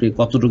পাচ্ছেন যে আপনি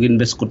কতটুকু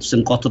ইনভেস্ট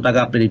করতেছেন, কত টাকা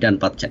আপনি রিটার্ন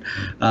পাচ্ছেন।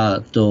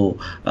 তো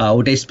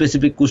ওটা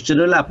স্পেসিফিক কোশ্চেন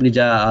হলে আপনি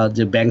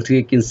যে ব্যাংক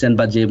থেকে কিনছেন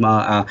বা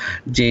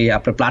যে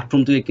আপনার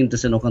প্ল্যাটফর্ম থেকে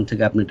কিনতেছেন ওখান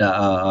থেকে আপনি এটা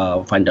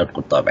ফাইন্ড আউট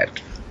করতে হবে আর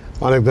কি।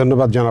 অনেক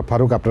ধন্যবাদ জনাব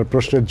ফারুক আপনার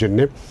প্রশ্নের জন্য।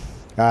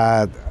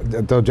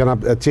 তো জনাব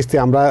চিস্তি,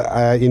 আমরা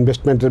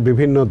ইনভেস্টমেন্টের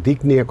বিভিন্ন দিক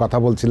নিয়ে কথা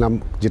বলছিলাম,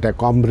 যেটা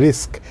কম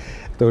রিস্ক,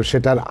 তো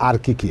সেটার আর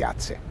কি কি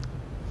আছে?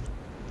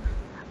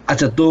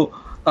 আচ্ছা, তো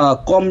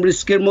কম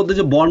রিস্কের মধ্যে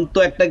যে বন্ড তো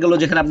একটা গেল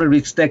যেখানে আপনার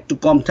রিস্কটা একটু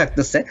কম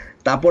থাকতেছে,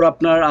 তারপর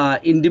আপনার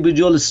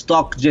ইন্ডিভিজুয়াল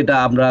স্টক যেটা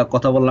আমরা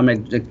কথা বললাম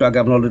একটু আগে,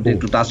 আমরা অলরেডি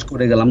একটু টাচ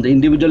করে গেলাম, যে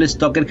ইন্ডিভিজুয়াল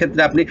স্টকের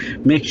ক্ষেত্রে আপনি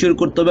মেক শিওর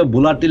করতে হবে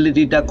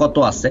ভোলাটিলিটিটা কত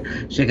আছে,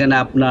 সেখানে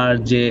আপনার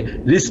যে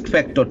রিস্ক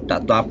ফ্যাক্টরটা,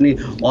 তো আপনি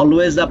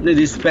অলওয়েজ আপনি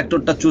রিস্ক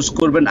ফ্যাক্টরটা চুজ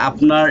করবেন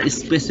আপনার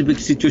স্পেসিফিক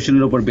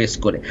সিচুয়েশনের উপর বেস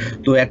করে।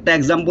 তো একটা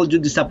এক্সাম্পল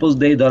যদি সাপোজ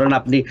দেই, ধরেন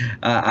আপনি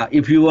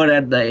if you R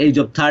at the age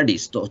of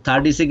 30s, তো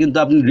 30sে কিন্তু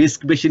আপনি রিস্ক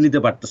বেশি নিতে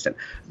পারতেছেন,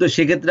 তো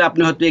সেক্ষেত্রে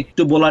আপনি হয়তো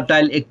একটু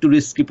ভোলাটাইল একটু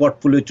রিস্কি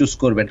পোর্টফোলিও চুজ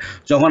করবেন।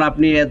 যখন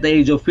আপনি at the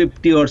age of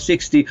 50 or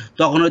 60,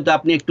 তখন হয়তো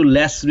আপনি একটু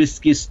লেস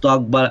রিস্কি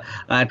স্টক বা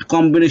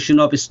combination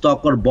of stock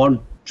or bond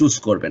choose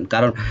করবেন।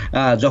 কারণ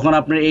যখন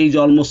আপনার এইজ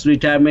অলমোস্ট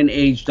রিটায়ারমেন্ট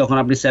এইজ, তখন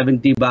আপনি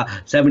 70 বা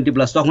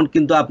 70+, তখন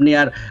কিন্তু আপনি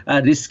আর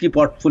রিস্কি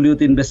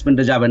পোর্টফোলিওতে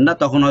ইনভেস্টমেন্টে যাবেন না,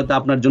 তখন হয়তো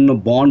আপনার জন্য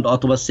বন্ড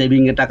অথবা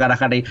সেভিংয়ে টাকা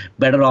রাখাটাই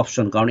বেটার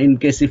অপশন। কারণ in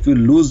case if you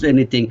loose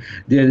anything,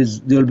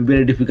 there will be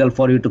very difficult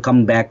for you to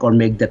come back or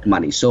make that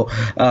money. So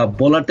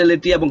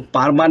volatility এবং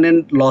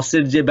পার্মানেন্ট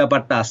লসের যে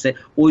ব্যাপারটা আছে,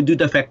 ওই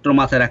দুইটা ফ্যাক্টর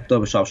মাথায় রাখতে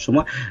হবে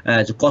সবসময়,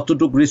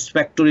 কতটুকু রিস্ক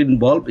ফ্যাক্টর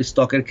ইনভলভ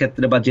স্টকের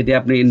ক্ষেত্রে বা যেটি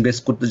আপনি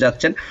ইনভেস্ট করতে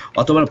যাচ্ছেন,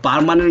 অথবা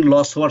পার্মানেন্ট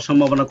লস হওয়ার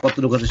সম্ভাবনা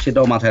কতটুকু আছে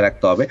সেটাও মাথায়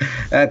রাখতে হবে।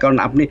 কারণ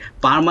আপনি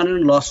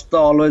পার্মানেন্ট লসটা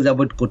অলওয়েজ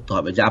অ্যাভয়েড করতে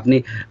হবে, যে আপনি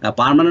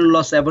পার্মানেন্ট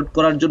লস অ্যাভয়েড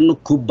করার জন্য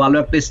খুব ভালো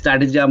একটা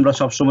স্ট্র্যাটেজি আমরা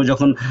সবসময়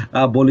যখন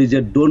বলি যে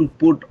don't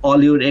put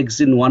all your eggs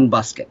in one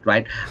basket,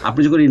 right?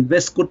 আপনি যখন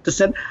ইনভেস্ট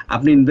করতেছেন,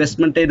 আপনি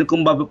ইনভেস্টমেন্টটা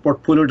এরকমভাবে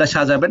পোর্টফোলিওটা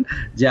সাজাবেন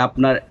যে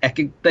আপনার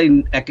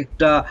এক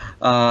একটা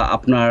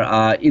আপনার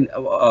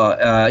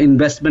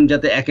ইনভেস্টমেন্ট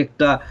যাতে এক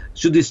একটা,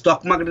 শুধু স্টক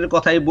মার্কেটের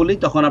কথাই বলি,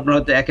 তখন আপনার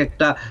হয়তো এক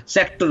একটা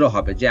সেক্টরও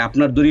হবে, যে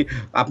আপনার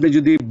আপনি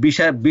যদি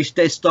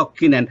 20টা স্টক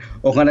কিনেন,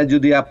 ওখানে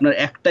যদি আপনার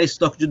একটা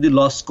স্টক যদি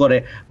লস করে,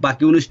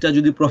 বাকি 19টা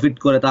যদি প্রফিট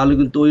করে, তাহলে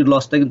কিন্তু ওই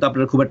লসটা কিন্তু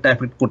আপনার খুব একটা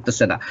এফেক্ট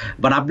করতেছে না।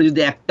 বাট আপনি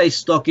যদি একটা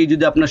স্টকে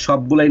যদি আপনার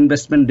সবগুলো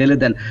ইনভেস্টমেন্ট ঢেলে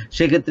দেন,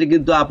 সেক্ষেত্রে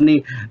কিন্তু আপনি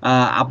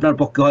আপনার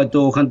পক্ষে হয়তো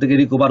ওখান থেকে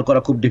রিকভার করা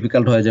খুব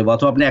ডিফিকাল্ট হয়ে যাবে।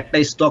 অথবা আপনি একটা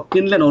স্টক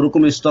কিনলেন,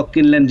 ওরকম স্টক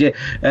কিনলেন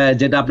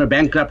যেটা আপনার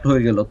ব্যাংকরাপ্ট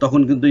হয়ে গেল,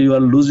 তখন কিন্তু ইউ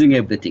আর লুজিং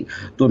এভরিথিং।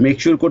 তো মেক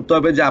শিওর করতে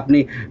হবে যে আপনি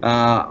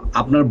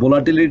আপনার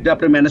ভোলাটিলিটি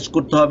আপনি ম্যানেজ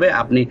করতে হবে।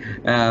 আপনি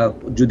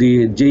যদি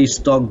যেই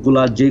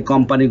স্টকগুলা, যেই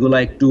কোম্পানিগুলো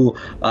একটু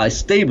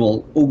স্টেবল,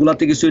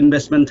 ওগুলাতে কিছু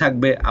ইনভেস্টমেন্ট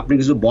থাকবে, আপনি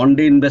কিছু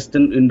বন্ডে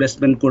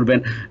ইনভেস্টমেন্ট করবেন,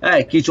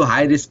 কিছু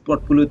হাই রিস্ক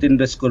পোর্টফোলিওতে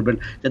ইনভেস্ট করবেন,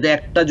 যাতে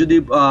একটা যদি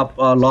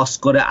লস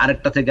করে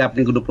আরেকটা থেকে আপনি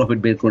কোনো প্রফিট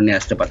বের করে নিয়ে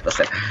আসতে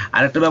পারতেছেন।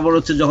 আরেকটা ব্যাপার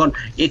হচ্ছে, যখন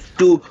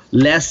একটু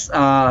লেস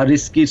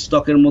রিস্কি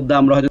স্টকের মধ্যে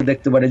আমরা হয়তো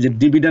দেখতে পারি যে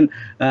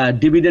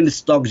ডিভিডেন্ড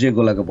স্টক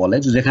যেগুলোকে বলে,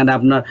 যেখানে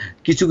আপনার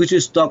কিছু কিছু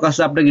স্টক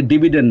আছে আপনাকে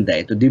ডিভিডেন্ড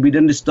দেয়, তো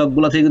ডিভিডেন্ড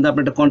স্টকগুলো থেকে কিন্তু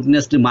আপনি একটা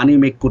কন্টিনিউয়াসলি মানি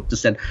মেক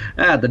করতেছেন।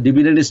 তো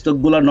ডিভিডেন্ড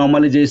স্টকগুলো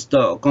নর্মালি যে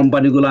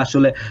কোম্পানিগুলো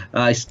আসলে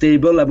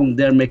স্টেবল এবং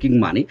দে আর মেকিং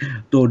মানি।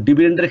 তো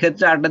ডিভিডেন্ডের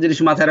ক্ষেত্রে আরেকটা জিনিস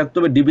মাথায় রাখতে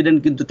হবে, ডিভিডেন্ড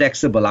কিন্তু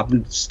ট্যাক্সেবল। আপনি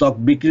স্টক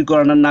বিক্রি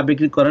করেন আর না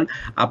বিক্রি করেন,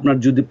 আপনার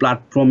যদি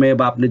প্ল্যাটফর্মে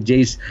বা আপনি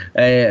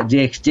যে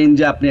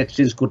এক্সচেঞ্জে আপনি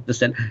এক্সচেঞ্জ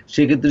করতেছেন,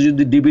 সেক্ষেত্রে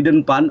যদি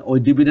ডিভিডেন্ড পান, ওই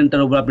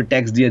ডিভিডেন্ডটার উপর আপনি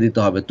ট্যাক্স দিয়ে দিতে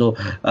হবে। তো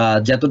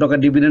যত টাকা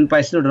ডিভিডেন্ড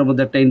পাইছেন, ওটার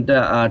মধ্যে একটা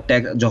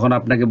ট্যাক্স, যখন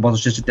আপনাকে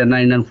বছর শেষে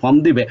 1099 ফর্ম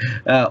দিবে,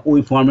 ওই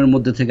ফর্মের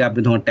মধ্যে থেকে আপনি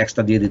তখন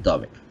ট্যাক্সটা দিয়ে দিতে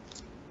হবে।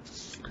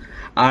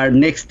 আর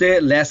নেক্সটে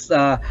লেস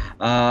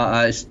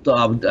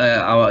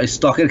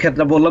স্টকের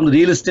ক্ষেত্রে বললাম,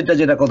 রিয়েল এস্টেটটা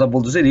যেটা কথা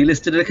বলতেছে, রিয়েল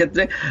এস্টেটের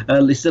ক্ষেত্রে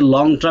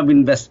লং টার্ম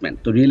ইনভেস্টমেন্ট।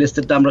 তো রিয়েল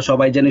এস্টেটটা আমরা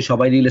সবাই জানি,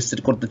 সবাই রিয়েল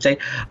এস্টেট করতে চাই।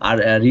 আর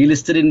রিয়েল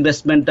এস্টেট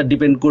ইনভেস্টমেন্টটা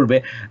ডিপেন্ড করবে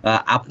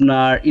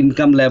আপনার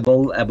ইনকাম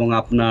লেভেল এবং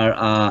আপনার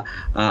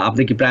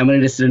আপনি কি প্রাইমারি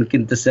রেসিডেন্ট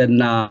কিনতেছেন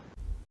না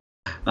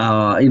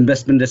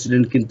ইনভেস্টমেন্ট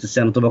রেসিডেন্ট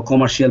কিনতেছেন, অথবা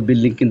কমার্শিয়াল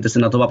বিল্ডিং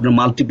কিনতেছেন, অথবা আপনার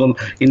মাল্টিপল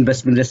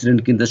ইনভেস্টমেন্ট রেসিডেন্ট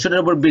কিনতেছেন,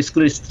 সেটার উপর বেস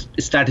করে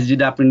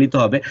স্ট্র্যাটেজিটা আপনি নিতে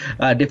হবে।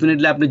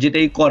 ডেফিনেটলি আপনি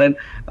যেটাই করেন,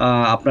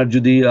 আপনার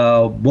যদি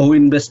বহু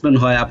ইনভেস্টমেন্ট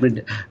হয়, আপনি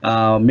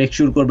মেক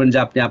শিওর করবেন যে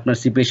আপনি আপনার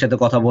সিপিএর সাথে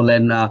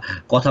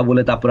কথা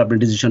বলে তারপর আপনি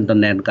ডিসিশনটা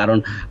নেন। কারণ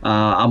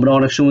আমরা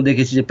অনেক সময়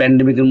দেখেছি যে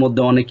প্যান্ডেমিকের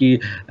মধ্যে অনেকেই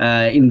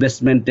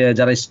ইনভেস্টমেন্টে,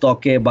 যারা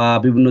স্টকে বা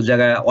বিভিন্ন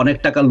জায়গায় অনেক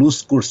টাকা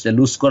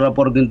লুজ করার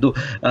পর কিন্তু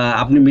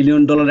আপনি $1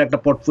 মিলিয়ন একটা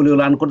পোর্টফোলিও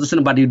রান করতেছেন,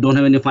 but you don't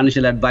have any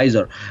financial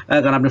adviser,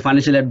 কারণ আপনি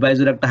ফাইন্যান্সিয়াল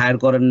অ্যাডভাইজার একটা হায়ার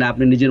করেন না,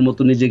 আপনি নিজের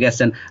মতো নিজে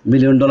গেছেন, $1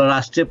 মিলিয়ন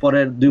আসছে,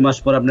 পরের 2 মাস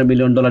পর আপনার $1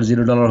 মিলিয়ন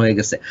 $0 হয়ে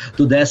গেছে।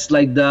 তো দ্যাটস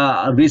লাইক দ্য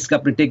রিস্ক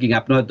আপনি টেকিং।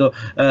 আপনি হয়তো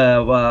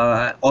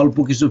অল্প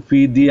কিছু ফি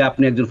দিয়ে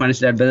আপনি একজন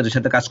ফাইন্যান্সিয়াল অ্যাডভাইজারের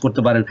সাথে কাজ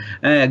করতে পারেন,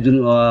 একজন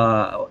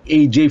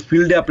এই যে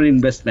ফিল্ডে আপনার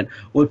ইনভেস্টমেন্ট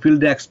ওই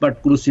ফিল্ডে এক্সপার্ট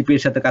কোনো সিপি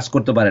এর সাথে কাজ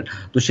করতে পারেন।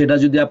 তো সেটা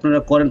যদি আপনারা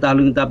করেন তাহলে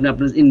কিন্তু আপনি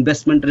আপনার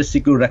ইনভেস্টমেন্টের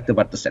সিকিউর রাখতে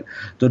পারতেছেন।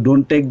 তো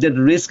ডোন্ট টেক দ্যাট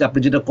রিস্ক। আপনি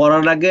যেটা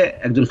করার আগে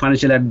একজন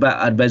ফাইন্যান্সিয়াল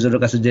অ্যাডভাইজারের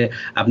কাছে যে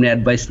আপনি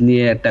অ্যাডভাইস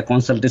নিয়ে একটা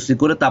কনসালটেন্সি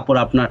করে তারপর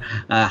আপনার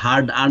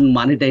হার্ড আর্ন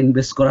মানিটা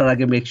ইনভেস্ট করার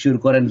আগে মেক শিওর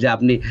করেন যে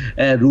আপনি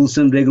রুলস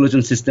এন্ড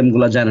রেগুলেশন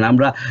সিস্টেমগুলো জানেন।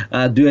 আমরা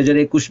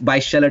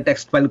 2021-22 সালে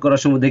ট্যাক্স ফাইল করার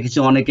সময় দেখেছি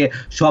অনেকে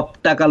সব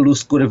টাকা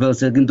লুজ করে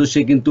ফেলছে, কিন্তু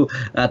সে কিন্তু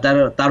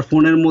তার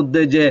ফোনের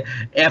মধ্যে যে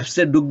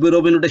অ্যাপসে ঢুকবে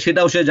রবিনহুডে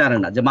সেটাও সে জানে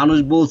না, যে মানুষ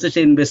বলছে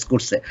সে ইনভেস্ট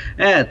করছে,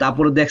 হ্যাঁ,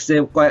 তারপরে দেখছে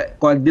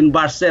কয়েকদিন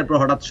বাড়ছে, এরপর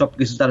হঠাৎ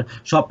সবকিছু তার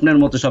স্বপ্নের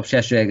মতো সব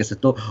শেষ হয়ে গেছে।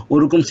 তো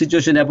ওরকম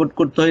সিচুয়েশন অ্যাভয়েড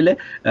করতে হইলে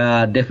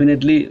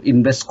ডেফিনেটলি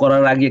ইনভেস্ট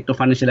করার আগে একটু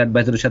ফাইন্যান্সিয়াল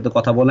অ্যাডভাইজারের সাথে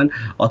কথা বলেন,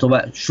 অথবা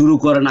শুরু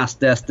করেন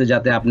আস্তে আস্তে,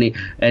 যাতে আপনি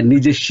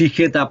নিজে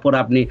শিখে তারপর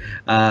আপনি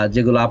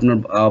যেগুলো আপনার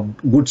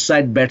good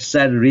side bad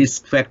side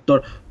risk factor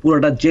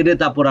পুরোটা জেনে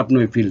তারপর আপনি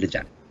ওই ফিল্ডে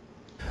যান।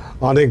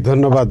 অনেক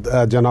ধন্যবাদ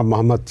জনাব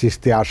মোহাম্মদ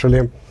চিশতি। আসলে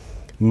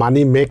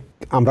মানি মেক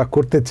আমরা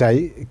করতে চাই,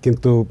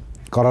 কিন্তু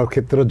করার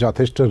ক্ষেত্রে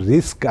যথেষ্ট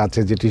রিস্ক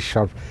আছে, যেটি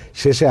সব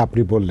শেষে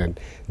আপনি বললেন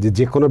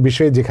যে কোনো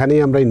বিষয়ে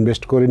যেখানেই আমরা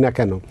ইনভেস্ট করি না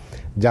কেন,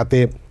 যাতে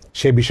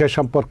সে বিষয়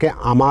সম্পর্কে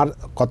আমার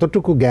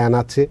কতটুকু জ্ঞান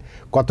আছে,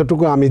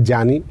 কতটুকু আমি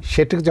জানি,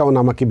 সেটাকে যেমন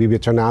আমাকে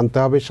বিবেচনায় আনতে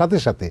হবে। সাথে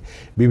সাথে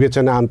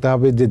বিবেচনায় আনতে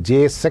হবে যে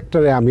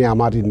সেক্টরে আমি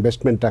আমার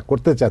ইনভেস্টমেন্টটা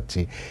করতে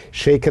চাচ্ছি,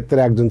 সেই ক্ষেত্রে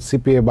একজন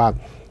সিপিএ বা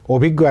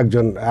অভিজ্ঞ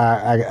একজন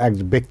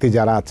ব্যক্তি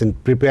যারা আছেন,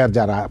 প্রিপেয়ার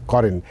যারা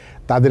করেন,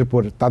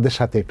 তাদের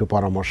সাথে একটু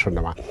পরামর্শ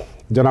নেওয়া।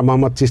 জনাব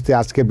মোহাম্মদ চিশতি,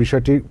 আজকের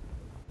বিষয়টি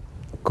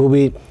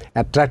খুবই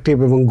অ্যাট্রাকটিভ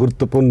এবং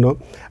গুরুত্বপূর্ণ।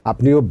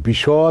 আপনিও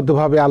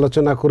বিশদভাবে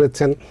আলোচনা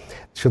করেছেন,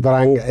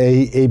 সুতরাং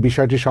এই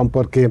বিষয়টি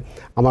সম্পর্কে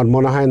আমার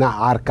মনে হয় না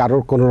আর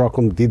কারোর কোনো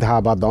রকম দ্বিধা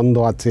বা দ্বন্দ্ব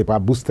আছে বা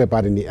বুঝতে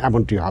পারিনি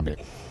এমনটি হবে।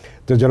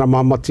 তো জনাব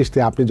মোহাম্মদ চিশতি,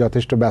 আপনি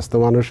যথেষ্ট ব্যস্ত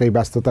মানুষ, এই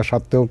ব্যস্ততা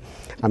সত্ত্বেও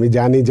আমি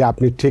জানি যে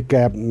আপনি ঠিক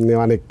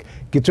অনেক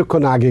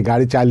কিছুক্ষণ আগে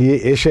গাড়ি চালিয়ে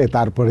এসে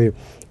তারপরে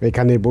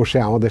এখানে বসে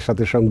আমাদের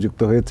সাথে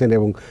সংযুক্ত হয়েছেন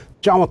এবং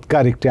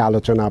চমৎকার একটি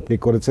আলোচনা আপনি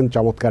করেছেন,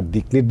 চমৎকার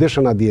দিক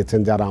নির্দেশনা দিয়েছেন,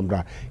 যারা আমরা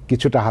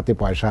কিছুটা হাতে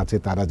পয়সা আছে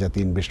তারা যাতে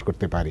ইনভেস্ট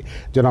করতে পারি।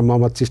 জনাব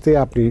মোহাম্মদ চিশতি,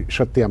 আপনি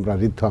সত্যি আমরা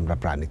ঋদ্ধ, আমরা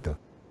প্রাণিত।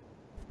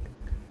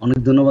 অনেক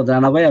ধন্যবাদ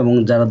রানা ভাই, এবং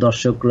যারা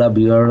দর্শকরা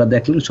ভিউয়াররা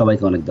দেখলেন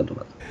সবাইকে অনেক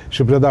ধন্যবাদ।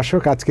 সুপ্রিয়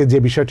দর্শক, আজকে যে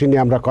বিষয়টি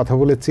নিয়ে আমরা কথা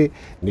বলেছি,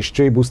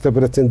 নিশ্চয়ই বুঝতে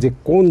পেরেছেন যে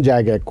কোন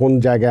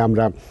জায়গায়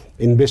আমরা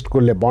ইনভেস্ট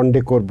করলে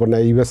বন্ডে করব না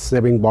ইউএস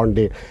সেভিং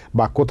বন্ডে,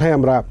 বা কোথায়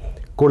আমরা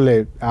করলে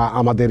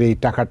আমাদের এই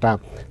টাকাটা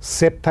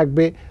সেফ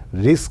থাকবে,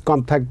 রিস্ক কম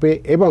থাকবে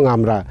এবং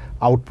আমরা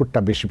আউটপুটটা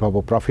বেশি পাবো,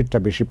 প্রফিটটা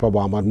বেশি পাবো,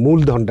 আমার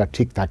মূলধনটা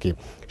ঠিক থাকে।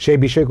 সেই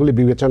বিষয়গুলি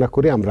বিবেচনা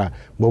করে আমরা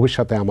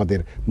ভবিষ্যতে আমাদের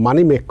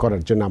মানি মেক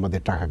করার জন্য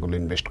আমাদের টাকাগুলো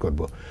ইনভেস্ট করব।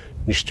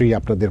 নিশ্চয়ই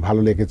আপনাদের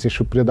ভালো লেগেছে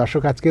সুপ্রিয়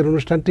দর্শক আজকের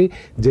অনুষ্ঠানটি।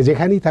 যে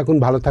যেখানেই থাকুন,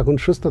 ভালো থাকুন,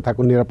 সুস্থ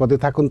থাকুন, নিরাপদে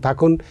থাকুন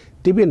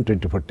টিভিএন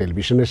 24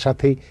 টেলিভিশনের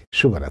সাথেই।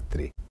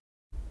 শুভরাত্রি।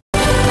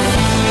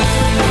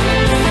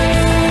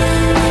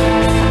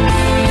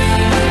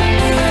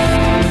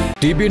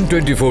 টিভিএন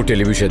 24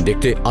 টেলিভিশন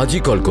দেখতে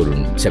আজই কল করুন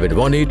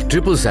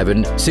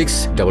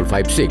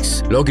 7178777656।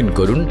 লগ ইন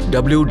করুন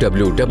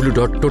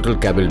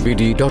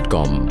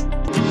www.totalcablebd.com।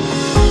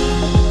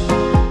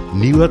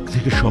 নিউ ইয়র্ক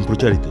থেকে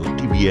সম্প্রচারিত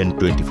টিভিএন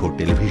 24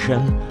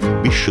 টেলিভিশন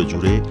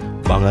বিশ্বজুড়ে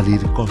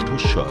বাঙালির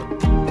কণ্ঠস্বর।